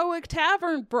Heroic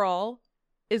Tavern Brawl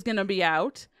is going to be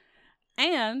out.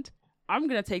 And I'm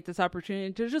going to take this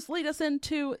opportunity to just lead us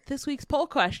into this week's poll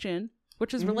question,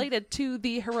 which is related to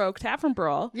the Heroic Tavern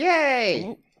Brawl.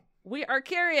 Yay! We are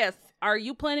curious. Are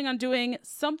you planning on doing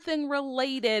something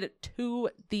related to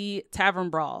the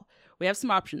Tavern Brawl? We have some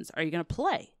options. Are you going to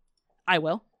play? I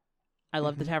will. I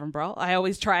love the Tavern Brawl. I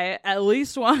always try it at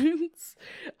least once.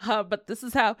 But this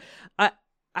is how I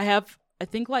have, I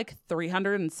think, like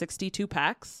 362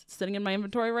 packs sitting in my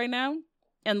inventory right now.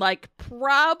 And like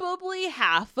probably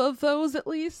half of those at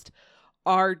least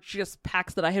are just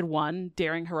packs that I had won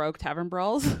during Heroic Tavern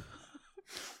Brawls.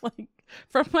 Like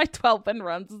from my 12-win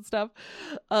runs and stuff.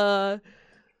 So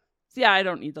yeah, I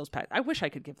don't need those packs. I wish I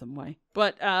could give them away.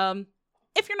 But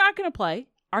if you're not going to play,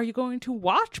 are you going to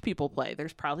watch people play?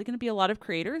 There's probably going to be a lot of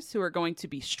creators who are going to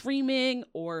be streaming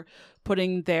or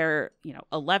putting their,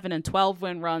 11 and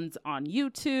 12-win runs on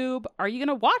YouTube. Are you going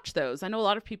to watch those? I know a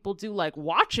lot of people do like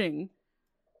watching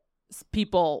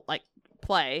people like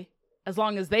play. As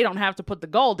long as they don't have to put the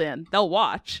gold in, they'll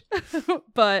watch.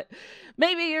 But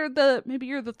maybe you're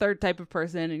the third type of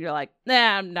person and you're like,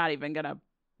 nah, I'm not even gonna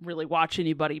really watch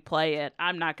anybody play it.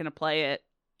 I'm not gonna play it.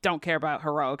 Don't care about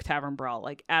Heroic Tavern Brawl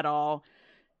like at all.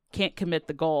 Can't commit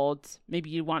the gold.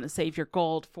 Maybe you want to save your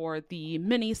gold for the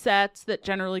mini sets that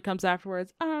generally comes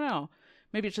afterwards. I don't know.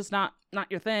 Maybe it's just not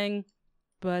your thing.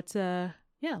 But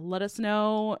yeah, let us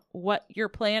know what your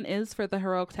plan is for the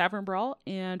Heroic Tavern Brawl,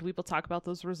 and we will talk about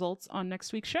those results on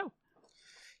next week's show.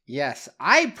 Yes,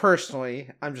 I'm just going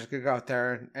to go out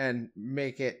there and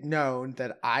make it known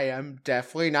that I am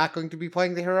definitely not going to be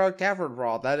playing the Heroic Tavern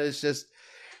Brawl. That is just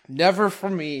never for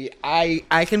me. I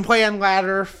can play on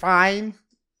ladder fine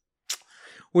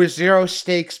with zero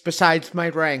stakes besides my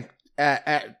rank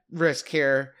at risk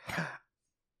here.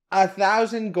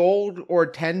 1,000 gold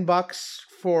or $10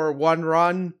 for one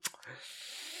run.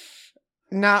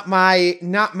 Not my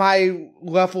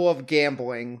level of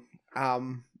gambling.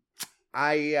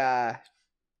 I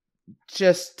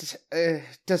just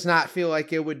does not feel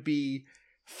like it would be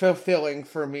fulfilling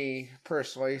for me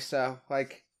personally. So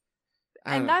like,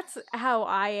 and that's how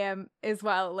I am as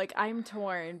well. Like I'm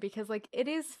torn because like it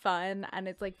is fun and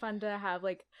it's like fun to have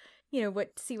like,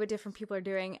 see what different people are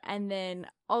doing. And then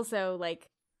also like,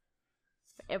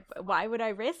 why would I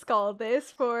risk all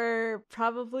this for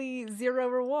probably zero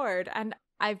reward? And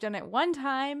I've done it one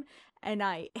time and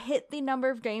I hit the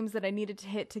number of games that I needed to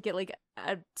hit to get like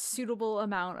a suitable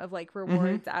amount of like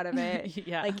rewards out of it.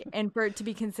 Yeah. Like, and for it to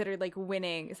be considered like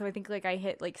winning. So I think like I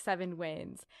hit like 7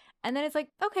 wins. And then it's like,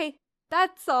 okay,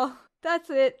 that's all.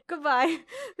 That's it. Goodbye.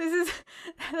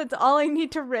 That's all I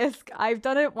need to risk. I've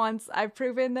done it once. I've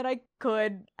proven that I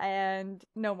could and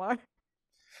no more.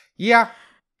 Yeah.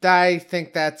 I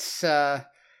think that's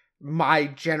my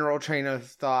general train of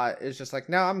thought is just like,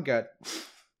 no, I'm good.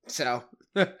 So,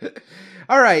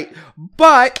 all right.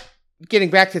 But getting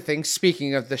back to things,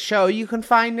 speaking of the show, you can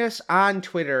find us on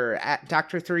Twitter at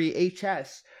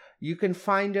Dr3HS. You can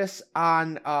find us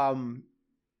on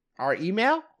our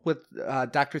email with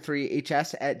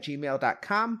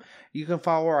Dr3HS@gmail.com. You can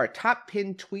follow our top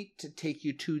pinned tweet to take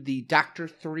you to the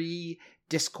Dr3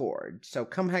 Discord. So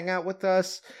come hang out with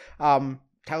us.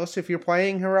 Tell us if you're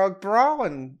playing Heroic Brawl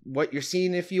and what you're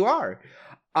seeing if you are.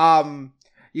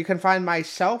 You can find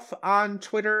myself on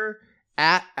Twitter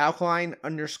at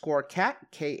alkaline_cat,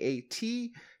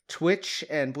 K-A-T. Twitch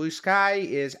and Blue Sky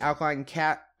is alkaline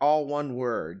cat, all one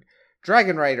word.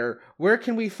 Dragon Rider, where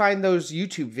can we find those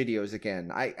YouTube videos again?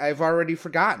 I've already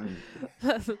forgotten.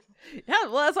 Yeah,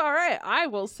 well, that's all right. I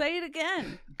will say it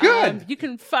again. Good. You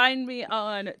can find me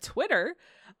on Twitter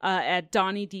at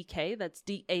DonnieDK. That's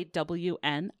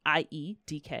DAWNIEDK.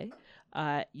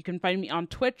 You can find me on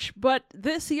Twitch, but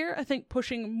this year, I think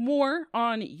pushing more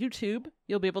on YouTube.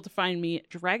 You'll be able to find me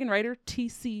Dragon Rider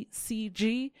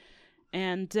TCCG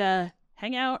and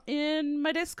hang out in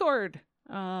my Discord.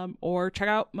 Or check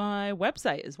out my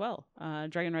website as well,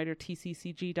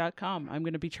 dragonridertccg.com. I'm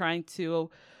going to be trying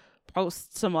to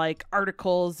post some like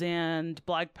articles and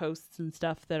blog posts and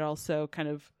stuff that also kind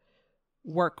of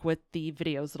work with the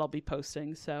videos that I'll be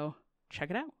posting. So check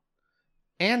it out.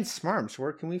 And Smarms,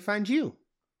 where can we find you?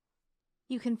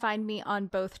 You can find me on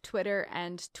both Twitter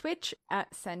and Twitch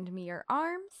at Send Me Your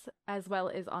Arms, as well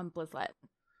as on Blizzlet.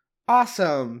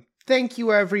 Awesome. Thank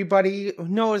you, everybody. I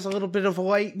know it's a little bit of a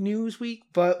light news week,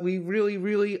 but we really,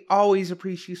 really always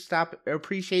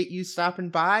appreciate you stopping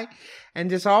by.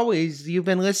 And as always, you've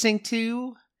been listening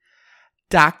to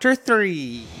Dr.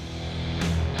 3.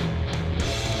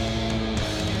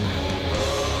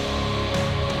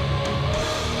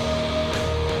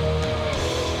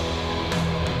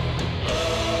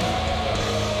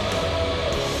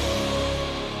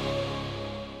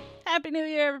 Happy New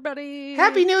Year, everybody.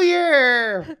 Happy New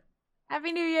Year!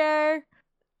 Happy New Year.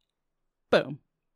 Boom.